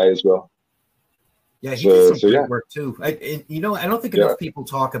nice guy as well. Yeah, he did some great work too. I don't think enough people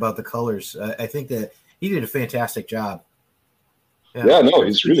talk about the colors. I think that he did a fantastic job. Yeah, no,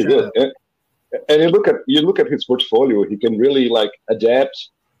 he's really good. And you look at his portfolio, he can really like adapt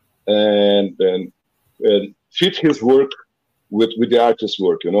and fit his work with the artist's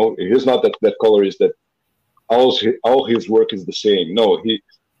work. You know, he's not that colorist that all his work is the same. No, he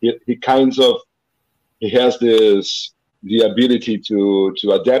has the ability to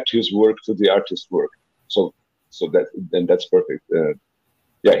adapt his work to the artist's work. So that's perfect.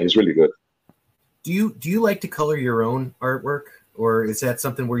 He's really good. Do you like to color your own artwork, or is that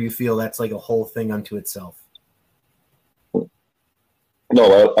something where you feel that's like a whole thing unto itself?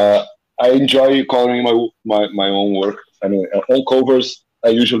 No, I enjoy coloring my own work. I mean, on covers, I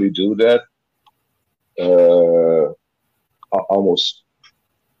usually do that. Almost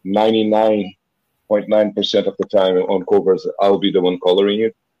 99.9% of the time on covers, I'll be the one coloring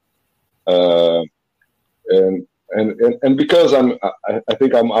it. And because I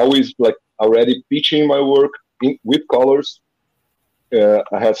think I'm always like already pitching my work with colors.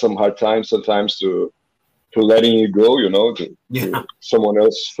 I had some hard time sometimes to letting it go, you know, to someone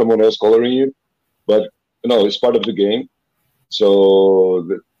else coloring it, but it's part of the game. So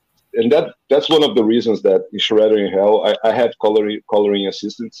that's one of the reasons that in Shredder in Hell I had coloring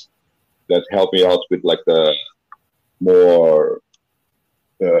assistants that help me out with like the more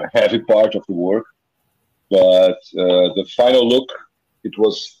heavy part of the work. But the final look, it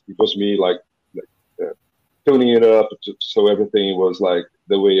was me like tuning it up so everything was like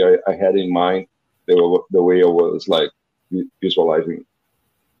the way I had in mind, the way I was like visualizing.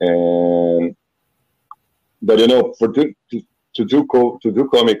 But to do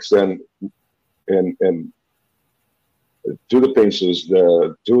comics and do the pencils,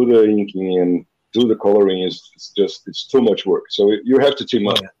 do the inking and do the coloring it's too much work. So you have to team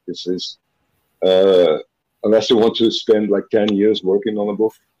up. This is unless you want to spend like 10 years working on a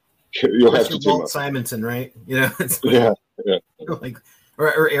book, you'll have to team Walt up. Simonson, right? You know, it's like, like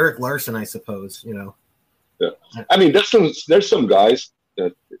or Eric Larson, I suppose. You know. Yeah, I mean, there's some guys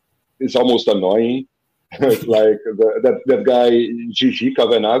that it's almost annoying. Like that guy Gigi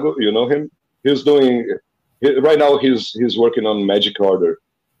Cavenago, you know him? Right now he's working on Magic Order.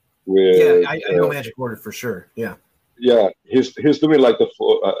 I know Magic Order for sure. Yeah. Yeah, he's doing like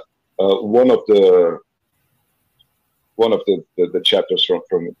one of the chapters from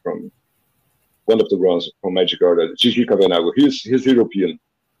one of the runs from Magic Order. Gigi Cavenago. He's European.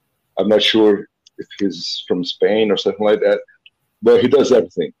 I'm not sure if he's from Spain or something like that, but he does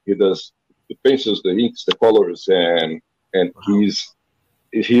everything. He does the pencils, the inks, the colors, and wow.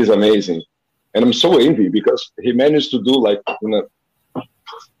 He's amazing. And I'm so envy because he managed to do like,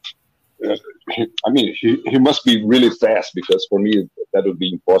 he must be really fast because for me that would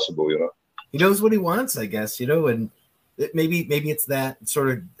be impossible, He knows what he wants, I guess, and maybe it's that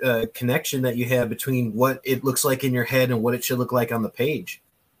sort of connection that you have between what it looks like in your head and what it should look like on the page.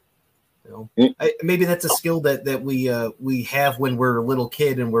 Maybe that's a skill that we have when we're a little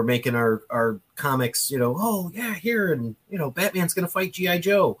kid and we're making our comics, here and Batman's gonna fight G.I.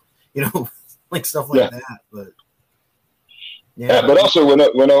 Joe, like stuff like that. But but also when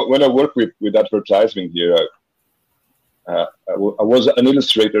I work with advertising here, I was an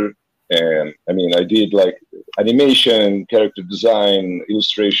illustrator, and I mean I did like animation, character design,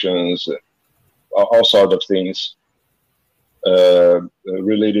 illustrations, all sorts of things.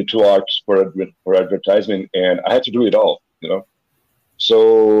 Related to art for advertising, and I had to do it all,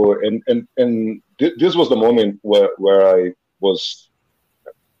 So this was the moment where I was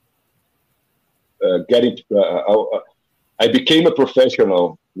I became a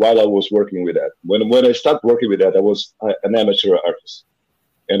professional while I was working with that. When I started working with that, I was an amateur artist,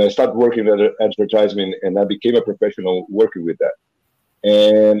 and I started working at advertisement, and I became a professional working with that.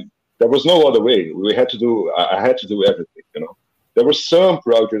 And there was no other way. I had to do everything. There were some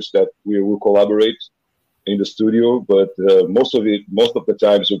projects that we will collaborate in the studio, but most of the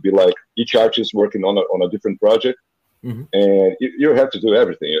times would be like each artist working on a different project, and you have to do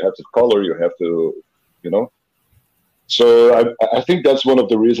everything. You have to color. You have to, So I think that's one of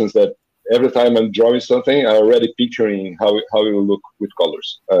the reasons that every time I'm drawing something, I'm already picturing how it will look with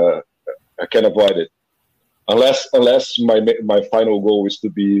colors. I can't avoid it, unless my final goal is to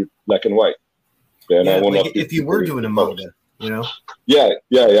be black and white. Then I will not. If you were doing a manga, Yeah.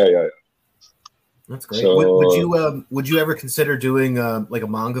 That's great. So, would you ever consider doing like a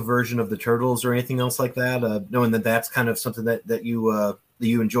manga version of the Turtles or anything else like that? Knowing that that's kind of something that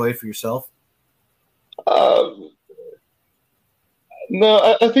you enjoy for yourself.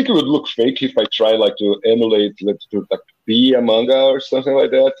 No, I think it would look fake if I try to emulate to be a manga or something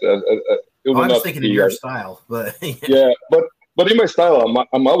like that. I was thinking in your style, but yeah, but in my style,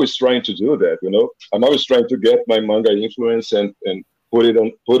 I'm always trying to do that. I'm always trying to get my manga influence and put it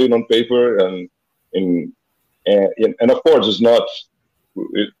on paper and of course it's not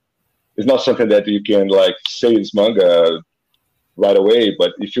something that you can say it's manga right away,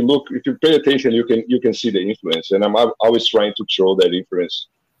 but if you pay attention, you can see the influence, and I'm always trying to throw that influence,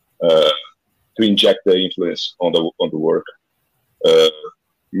 to inject the influence on the work,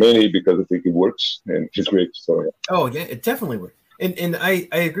 mainly because I think it works and it's great. So yeah. Oh yeah, it definitely works. And I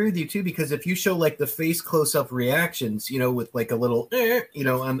agree with you too, because if you show the face close-up reactions, with a little,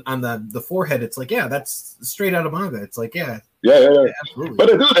 on the forehead, it's that's straight out of manga. It's yeah, absolutely.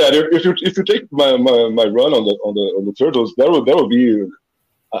 But I do that. If you take my run on the Turtles, there will be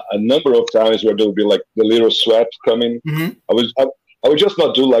a number of times where there will be the little sweat coming. I would just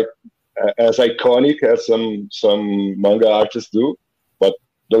not do as iconic as some manga artists do, but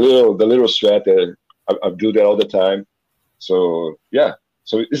the little sweat. I do that all the time. So yeah,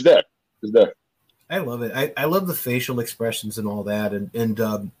 so it's there. I love it. I love the facial expressions and all that, and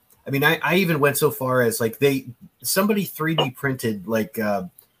I mean, I even went so far as somebody 3D printed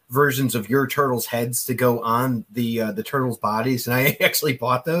versions of your turtles' heads to go on the turtles' bodies, and I actually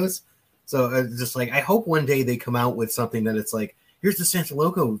bought those. So it's just I hope one day they come out with something that it's here's the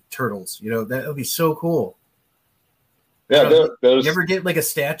Santolouco turtles. That would be so cool. Yeah, you ever get a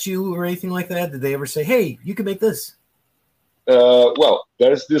statue or anything like that? Did they ever say, "Hey, you can make this"? Well,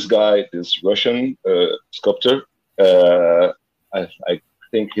 there's this guy, this Russian sculptor. I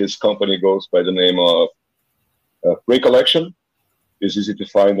think his company goes by the name of Recollection. It's easy to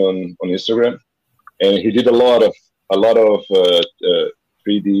find on Instagram, and he did a lot of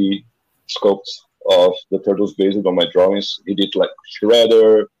 3D sculpts of the turtles based on my drawings. He did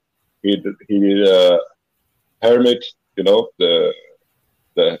Shredder. He did Hermit. The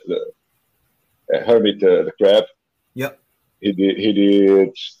Hermit, the crab. Yep. He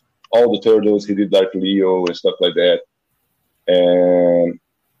did all the turtles. He did Leo and stuff like that. And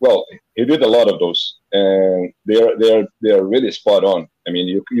well, he did a lot of those, and they are really spot on. I mean,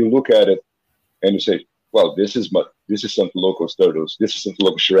 you look at it and you say, "Well, this is Santolouco's turtles. This is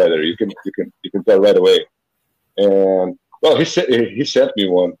Santolouco Shredder." You can tell right away. And well, he sent me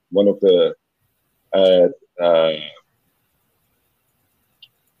one of the God,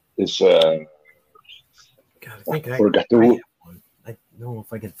 I forgot the word. I don't know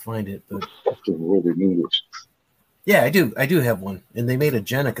if I can find it, but the word in English. Yeah, I do have one, and they made a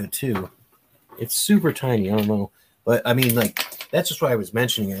Jenica too. It's super tiny. I don't know, but I mean, that's just why I was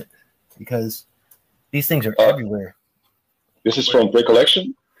mentioning it, because these things are everywhere. This is from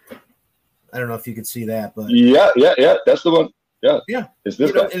Recollection. I don't know if you can see that, but yeah, that's the one. Yeah. It's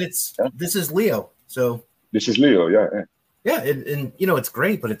this guy. And this is Leo. So this is Leo. Yeah, and it's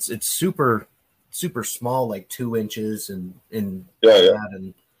great, but it's super small, 2 inches, and that,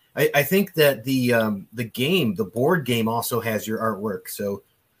 and I think that the board game also has your artwork. So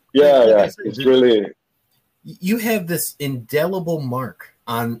it's really, you have this indelible mark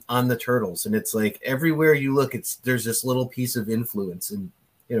on the turtles, and it's everywhere you look, there's this little piece of influence, and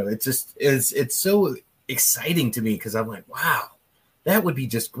it's so exciting to me, because I'm wow, that would be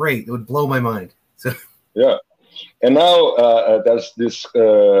just great. It would blow my mind. So yeah, and now there's this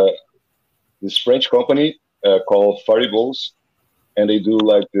French company called Faribaults, and they do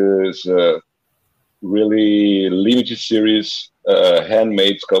this really limited series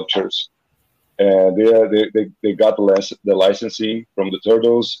handmade sculptures, and they got the licensing from the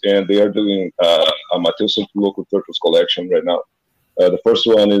turtles, and they are doing a Mateus Santolouco turtles collection right now. The first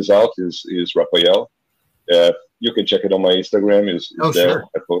one is out, is Raphael. You can check it on my Instagram. Is there? Sure.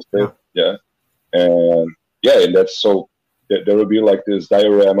 I posted. Yeah. And that's so. there will be like this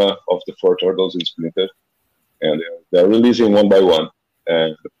diorama of the 4 turtles in Splinter, and they're releasing one by one,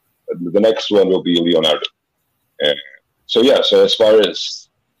 and the next one will be Leonardo. And so as far as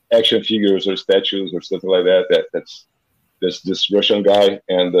action figures or statues or something like that, that's there's this Russian guy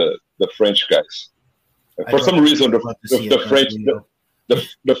and the French guys. For some reason, the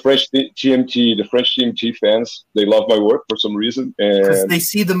French TMT fans, they love my work for some reason, because they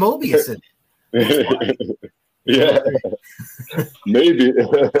see the Mobius in it. Yeah, maybe.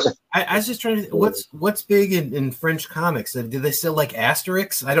 I was just trying to. What's big in French comics? Do they still like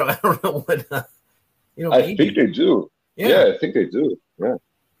Asterix? I don't know what. I think they do. Yeah, I think they do. Yeah,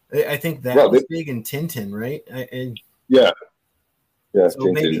 I think that was big in Tintin, right? Yeah. So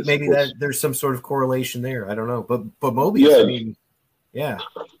Tintin maybe that there's some sort of correlation there. I don't know, but Mobius. Yeah.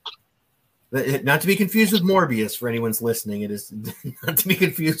 Not to be confused with Morbius for anyone's listening. It is not to be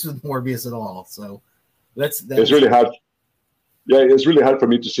confused with Morbius at all. So that's it's really hard. Yeah, it's really hard for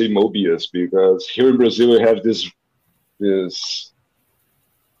me to say Mobius because here in Brazil we have this. We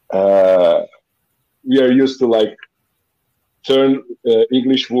are used to like turn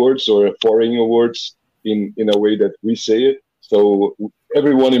English words or foreign words in a way that we say it. So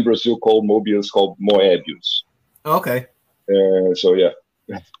everyone in Brazil called Mobius called Moebius. Okay. So yeah.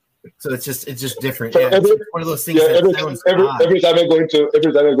 So it's just different. Yeah, it's one of those things. Every time I'm going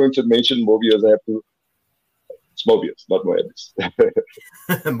to mention Mobius, I have to. It's Mobius, not Moebius.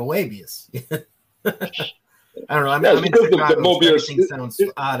 Moebius. I don't know. I'm in Chicago, Mobius, everything sounds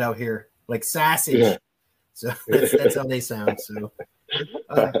odd out here, like sausage. Yeah. So that's how they sound.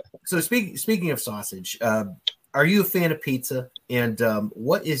 So speaking of sausage, are you a fan of pizza? And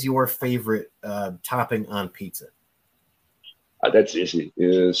what is your favorite topping on pizza? That's easy.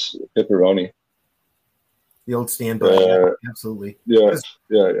 Is pepperoni. The old standby. Absolutely. Yeah.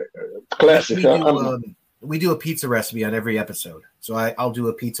 Classic. We do a pizza recipe on every episode. So I'll do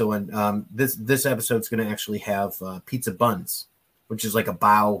a pizza one. This episode's going to actually have pizza buns, which is like a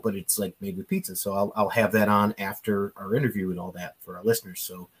bao, but it's like made with pizza. So I'll have that on after our interview and all that for our listeners.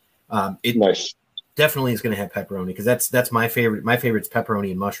 So it nice. Definitely is going to have pepperoni because that's my favorite. My favorite's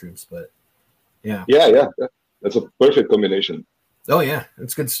pepperoni and mushrooms, but yeah. That's a perfect combination. Oh yeah,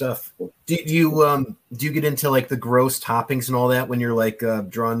 it's good stuff. Do you get into like the gross toppings and all that when you're like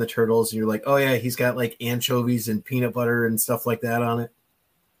drawing the turtles and you're like, oh yeah, he's got like anchovies and peanut butter and stuff like that on it?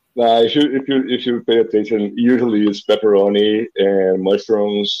 If you pay attention, usually it's pepperoni and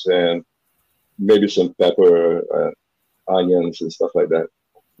mushrooms and maybe some pepper, onions and stuff like that.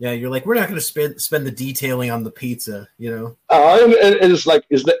 Yeah, you're like, we're not going to spend the detailing on the pizza, you know. And it's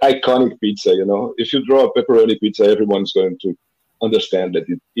the iconic pizza, you know. If you draw a pepperoni pizza, everyone's going to understand that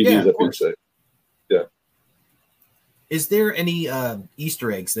it is a pizza. Yeah. Is there any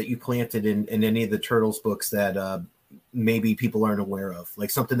Easter eggs that you planted in any of the Turtles books that maybe people aren't aware of? Like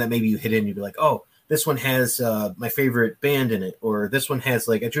something that maybe you hit in, you'd be like, oh, this one has my favorite band in it, or this one has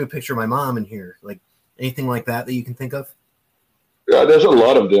like I drew a picture of my mom in here, like anything like that you can think of. Yeah, there's a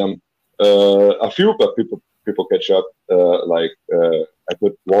lot of them. A few, but people catch up. I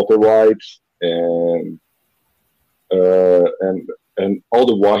put Walter White and all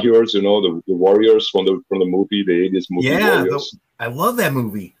the warriors. You know, the warriors from the movie, the 80s movie. Yeah, Warriors. I love that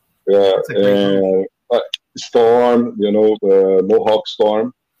movie. Yeah, and Storm. You know, Mohawk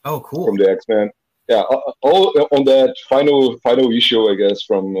Storm. Oh, cool. From the X-Men. Yeah, all on that final issue, I guess,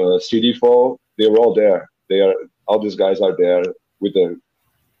 from CD Fall. They were all there. All these guys are there. With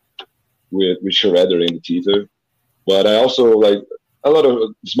Shredder in the teaser, but I also like a lot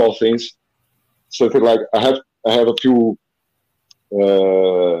of small things. Something like I have a few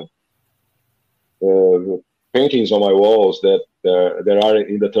paintings on my walls that there are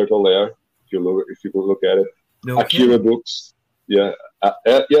in the Turtle Lair. If you look at it, no Akira kidding. Books, yeah.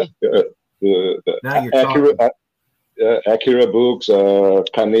 Akira Books,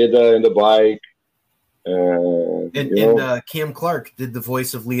 Kaneda and the Bike. And Cam Clark did the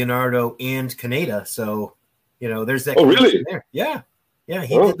voice of Leonardo and Kaneda, so you know there's that. Oh, really? There. Yeah.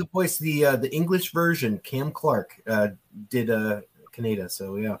 He did the voice. The English version. Cam Clark did Kaneda,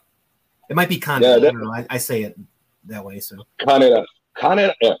 so yeah, it might be Kaneda. Yeah, I don't know. I say it that way. So Kaneda,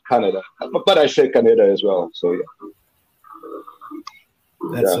 but I say Kaneda as well. So yeah.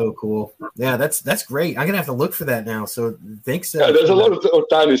 That's so cool. Yeah, that's great. I'm gonna have to look for that now. So thanks. There's a lot of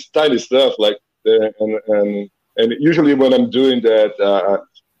tiny stuff like. And usually when I'm doing that,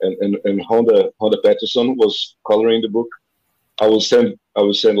 and Honda Patterson was coloring the book, I will send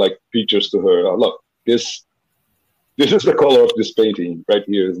like pictures to her. Look, this is the color of this painting right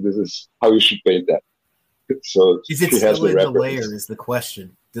here. This is how you should paint that. So is it still in the layer? Is the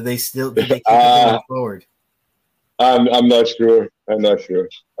question? Do they keep it going forward? I'm not sure. I'm not sure.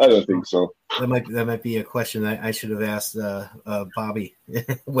 I don't think so. That might be a question I should have asked Bobby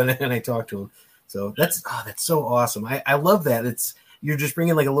when I talked to him. So that's so awesome. I love that. You're just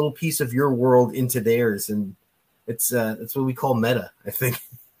bringing like a little piece of your world into theirs, and it's that's what we call meta, I think.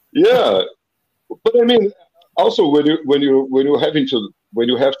 Yeah, but I mean, also when you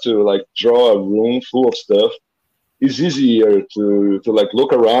have to like draw a room full of stuff, it's easier to like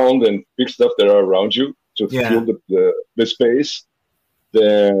look around and pick stuff that are around you to fill the space.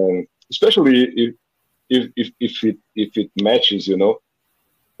 Then, especially if it matches,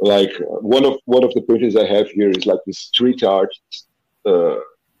 like one of the paintings I have here is like this street art,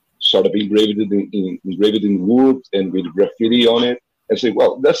 sort of engraved in wood and with graffiti on it. And say,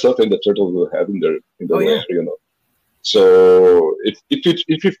 well, that's something the turtle will have in the lair, So if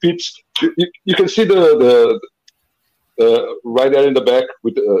it fits, you can see the right there in the back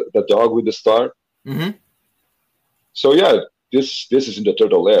with the dog with the star. Mm-hmm. So yeah, this is in the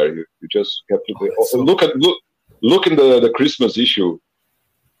turtle lair. You just have to look in the Christmas issue,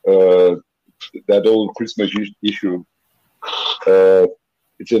 that old Christmas issue.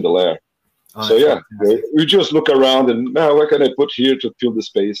 It's in the lair. So yeah, we just look around and now what can I put here to fill the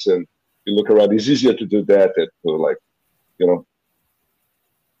space, and you look around. It's easier to do that than to like,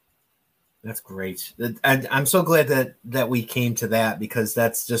 That's great. I'm so glad that we came to that, because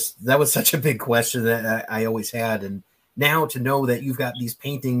that was such a big question that I always had, and now to know that you've got these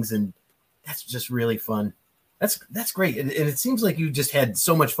paintings, and that's just really fun. That's great, and it seems like you just had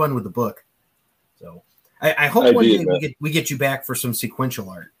so much fun with the book. So I hope one day we get you back for some sequential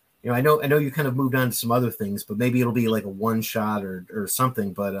art. I know you kind of moved on to some other things, but maybe it'll be like a one shot or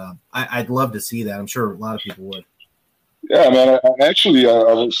something. But I'd love to see that. I'm sure a lot of people would. Yeah, man. I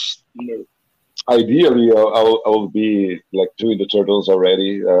was ideally I'll be like doing the turtles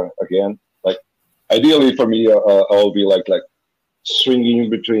already again. Like ideally for me, I'll be like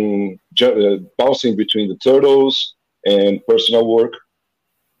swinging between bouncing between the turtles and personal work.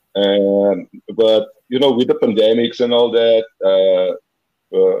 But with the pandemics and all that.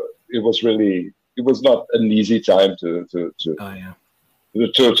 It was not an easy time to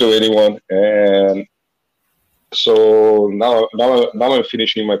anyone, and so now I'm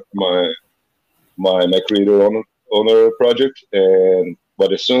finishing my creator owner project,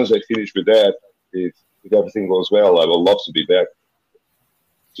 but as soon as I finish with that, if everything goes well, I would love to be back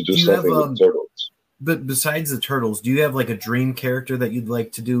to do something with turtles. But besides the turtles, do you have like a dream character that you'd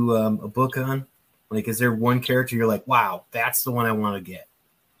like to do a book on? Like, is there one character you're like, wow, that's the one I want to get?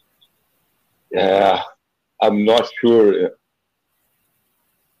 Yeah, I'm not sure.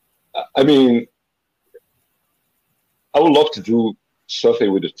 I mean, I would love to do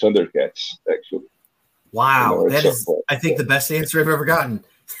something with the Thundercats, actually. Wow, that is, I think, the best answer I've ever gotten.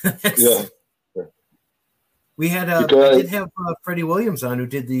 Yeah. We had, I did have Freddie Williams on, who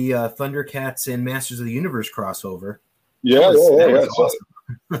did the Thundercats and Masters of the Universe crossover. That was awesome.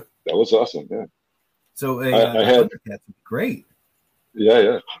 That was awesome. Yeah. So I had Thundercats, great.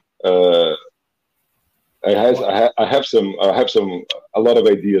 Yeah. I have a lot of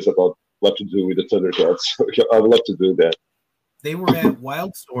ideas about what to do with the Thundercats. I would love to do that. They were at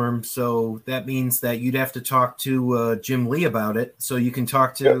Wildstorm, so that means that you'd have to talk to Jim Lee about it. So you can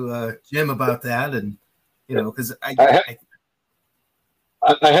talk to Jim about that, and because I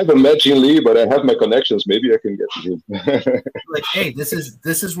haven't met Jim Lee, but I have my connections. Maybe I can get to him. Like, hey, this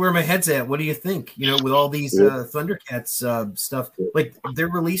is where my head's at. What do you think? With all these Thundercats stuff, like they're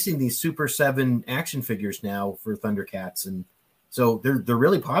releasing these Super 7 action figures now for Thundercats, and so they're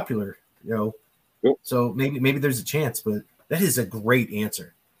really popular. So maybe there's a chance, but that is a great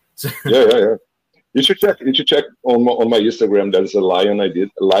answer. So, yeah. You should check on my Instagram. There's a lion and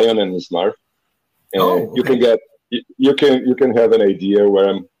his snarf, and you can have an idea where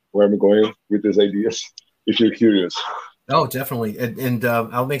I'm going with these ideas if you're curious. Oh, definitely. And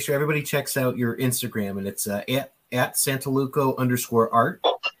I'll make sure everybody checks out your Instagram, and it's at Santolouco_art.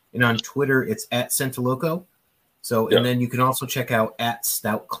 And on Twitter, it's at Santolouco. So, and then you can also check out at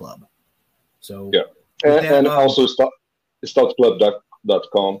Stout Club. So, and also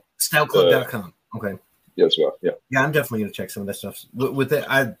stoutclub.com. Stoutclub.com. Okay. Yes, well, yeah. Yeah, I'm definitely going to check some of that stuff. With that,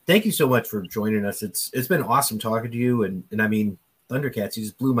 I thank you so much for joining us. It's been awesome talking to you, and I mean, Thundercats, you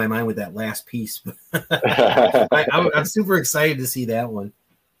just blew my mind with that last piece. I'm super excited to see that one.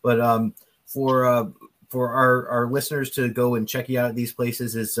 But for our listeners to go and check you out at these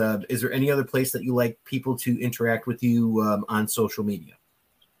places, is there any other place that you like people to interact with you on social media?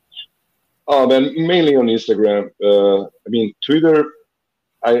 Oh man, mainly on Instagram. I mean, Twitter.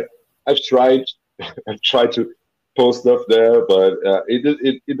 I've tried to post stuff there, but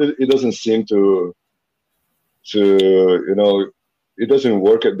it doesn't seem to it doesn't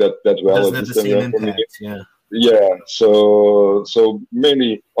work that well. Doesn't have the same impact, yeah. Yeah, so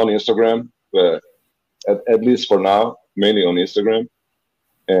mainly on Instagram, at least for now, mainly on Instagram,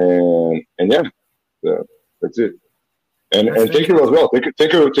 and yeah, that's it. And thank you as well.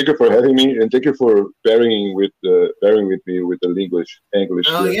 Thank you for having me, and thank you for bearing with me with the English.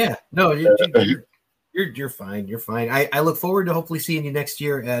 Oh yeah, no, you're fine. You're fine. I look forward to hopefully seeing you next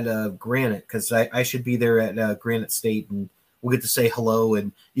year at Granite, because I should be there at Granite State, and we'll get to say hello,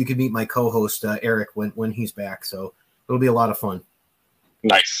 and you can meet my co-host Eric when he's back. So it'll be a lot of fun.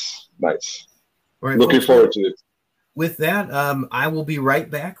 Nice. All right, looking forward to it. With that, I will be right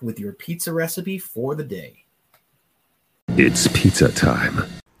back with your pizza recipe for the day. It's pizza time.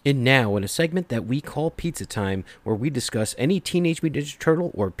 And now, in a segment that we call Pizza Time, where we discuss any Teenage Mutant Ninja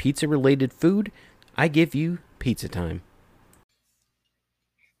Turtle or pizza-related food, I give you Pizza Time.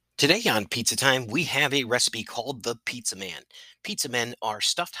 Today on Pizza Time, we have a recipe called the Pizza Man. Pizza Men are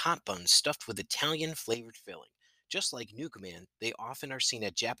stuffed hot buns stuffed with Italian-flavored filling. Just like Nuka Man, they often are seen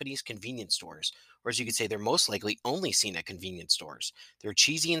at Japanese convenience stores, or as you could say, they're most likely only seen at convenience stores. Their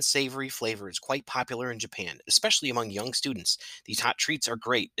cheesy and savory flavor is quite popular in Japan, especially among young students. These hot treats are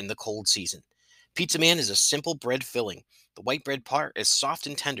great in the cold season. Pizza Man is a simple bread filling. The white bread part is soft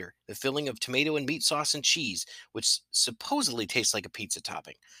and tender, the filling of tomato and meat sauce and cheese, which supposedly tastes like a pizza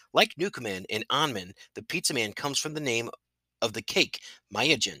topping. Like Nuka Man and Anmen, the Pizza Man comes from the name of the cake,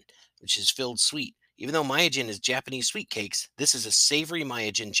 Mayajin, which is filled sweet. Even though Mayajin is Japanese sweet cakes, this is a savory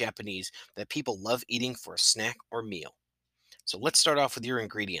Mayajin Japanese that people love eating for a snack or meal. So let's start off with your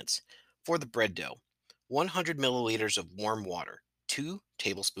ingredients. For the bread dough, 100 milliliters of warm water, 2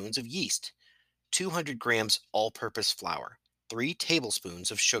 tablespoons of yeast, 200 grams all-purpose flour, 3 tablespoons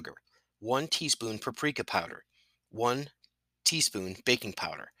of sugar, 1 teaspoon paprika powder, 1 teaspoon baking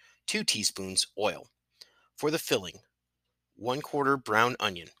powder, 2 teaspoons oil. For the filling, 1/4 brown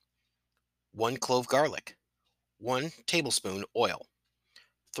onion, 1 clove garlic, 1 tablespoon oil,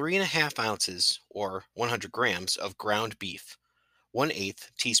 3.5 ounces or 100 grams of ground beef,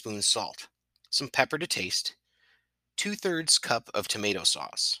 1/8 teaspoon salt, some pepper to taste, 2/3 cup of tomato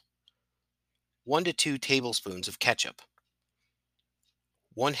sauce, 1 to 2 tablespoons of ketchup,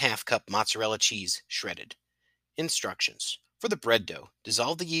 1/2 cup mozzarella cheese shredded. Instructions. For the bread dough,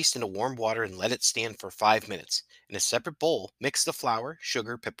 dissolve the yeast in warm water and let it stand for 5 minutes. In a separate bowl, mix the flour,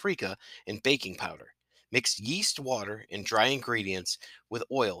 sugar, paprika, and baking powder. Mix yeast, water, and dry ingredients with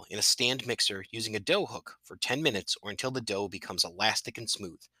oil in a stand mixer using a dough hook for 10 minutes or until the dough becomes elastic and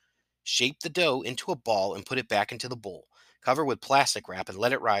smooth. Shape the dough into a ball and put it back into the bowl. Cover with plastic wrap and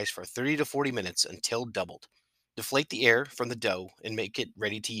let it rise for 30 to 40 minutes until doubled. Deflate the air from the dough and make it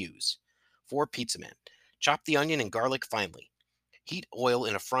ready to use. For Pizza Man, chop the onion and garlic finely. Heat oil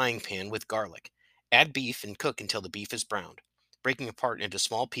in a frying pan with garlic. Add beef and cook until the beef is browned, breaking apart into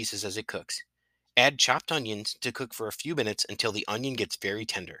small pieces as it cooks. Add chopped onions to cook for a few minutes until the onion gets very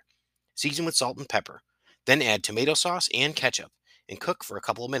tender. Season with salt and pepper. Then add tomato sauce and ketchup and cook for a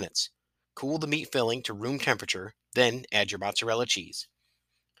couple of minutes. Cool the meat filling to room temperature, then add your mozzarella cheese.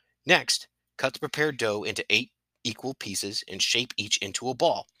 Next, cut the prepared dough into 8 equal pieces and shape each into a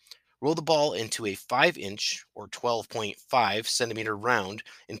ball. Roll the ball into a 5-inch or 12.5 centimeter round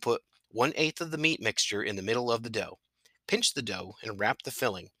and put 1/8 of the meat mixture in the middle of the dough. Pinch the dough and wrap the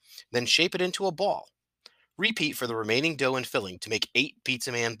filling, then shape it into a ball. Repeat for the remaining dough and filling to make 8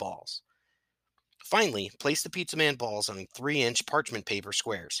 Pizza Man balls. Finally, place the Pizza Man balls on 3-inch parchment paper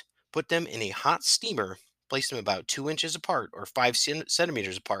squares. Put them in a hot steamer, place them about 2 inches apart or 5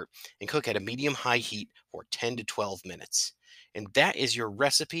 centimeters apart, and cook at a medium-high heat for 10 to 12 minutes. And that is your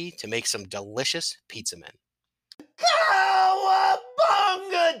recipe to make some delicious Pizza Men.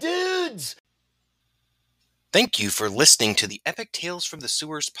 Cowabunga, dudes! Thank you for listening to the Epic Tales from the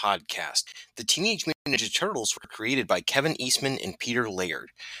Sewers podcast. The Teenage Mutant Ninja Turtles were created by Kevin Eastman and Peter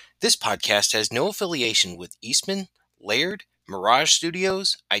Laird. This podcast has no affiliation with Eastman, Laird, Mirage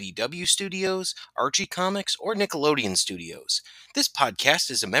Studios, IDW Studios, Archie Comics, or Nickelodeon Studios. This podcast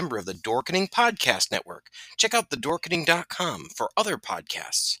is a member of the Dorkening Podcast Network. Check out thedorkening.com for other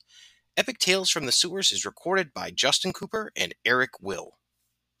podcasts. Epic Tales from the Sewers is recorded by Justin Cooper and Eric Will.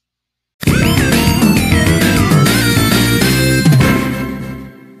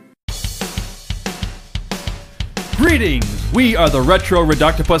 Greetings! We are the Retro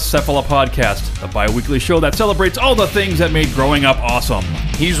Reductopus Cephala Podcast, a bi-weekly show that celebrates all the things that made growing up awesome.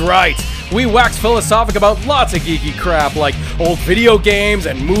 He's right. We wax philosophic about lots of geeky crap like old video games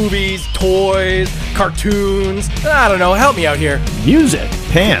and movies, toys, cartoons. I don't know, help me out here. Music.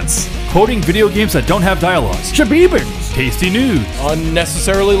 Pants. Quoting video games that don't have dialogues. Shabibans. Tasty news.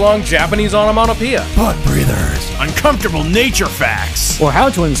 Unnecessarily long Japanese onomatopoeia. Butt breathers. Uncomfortable nature facts. Or how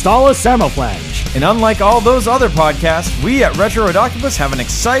to install a thermoflange. And unlike all those other podcasts, we at Retro Redoctopus have an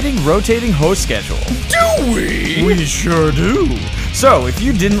exciting rotating host schedule. Do we? We sure do. So, if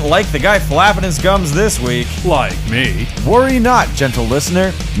you didn't like the guy flapping his gums this week, like me, worry not, gentle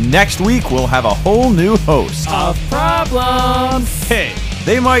listener. Next week we'll have a whole new host. Of problems. Hey,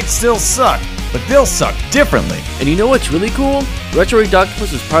 they might still suck, but they'll suck differently. And you know what's really cool? Retro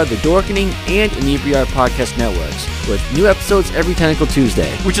Redoctopus is part of the Dorkening and Inebriar podcast networks, with new episodes every Tentacle Tuesday.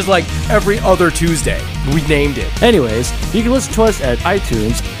 Which is like every other Tuesday. We named it. Anyways, you can listen to us at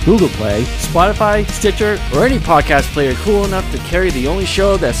iTunes, Google Play, Spotify, Stitcher, or any podcast player cool enough to carry the only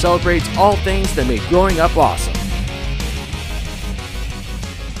show that celebrates all things that make growing up awesome.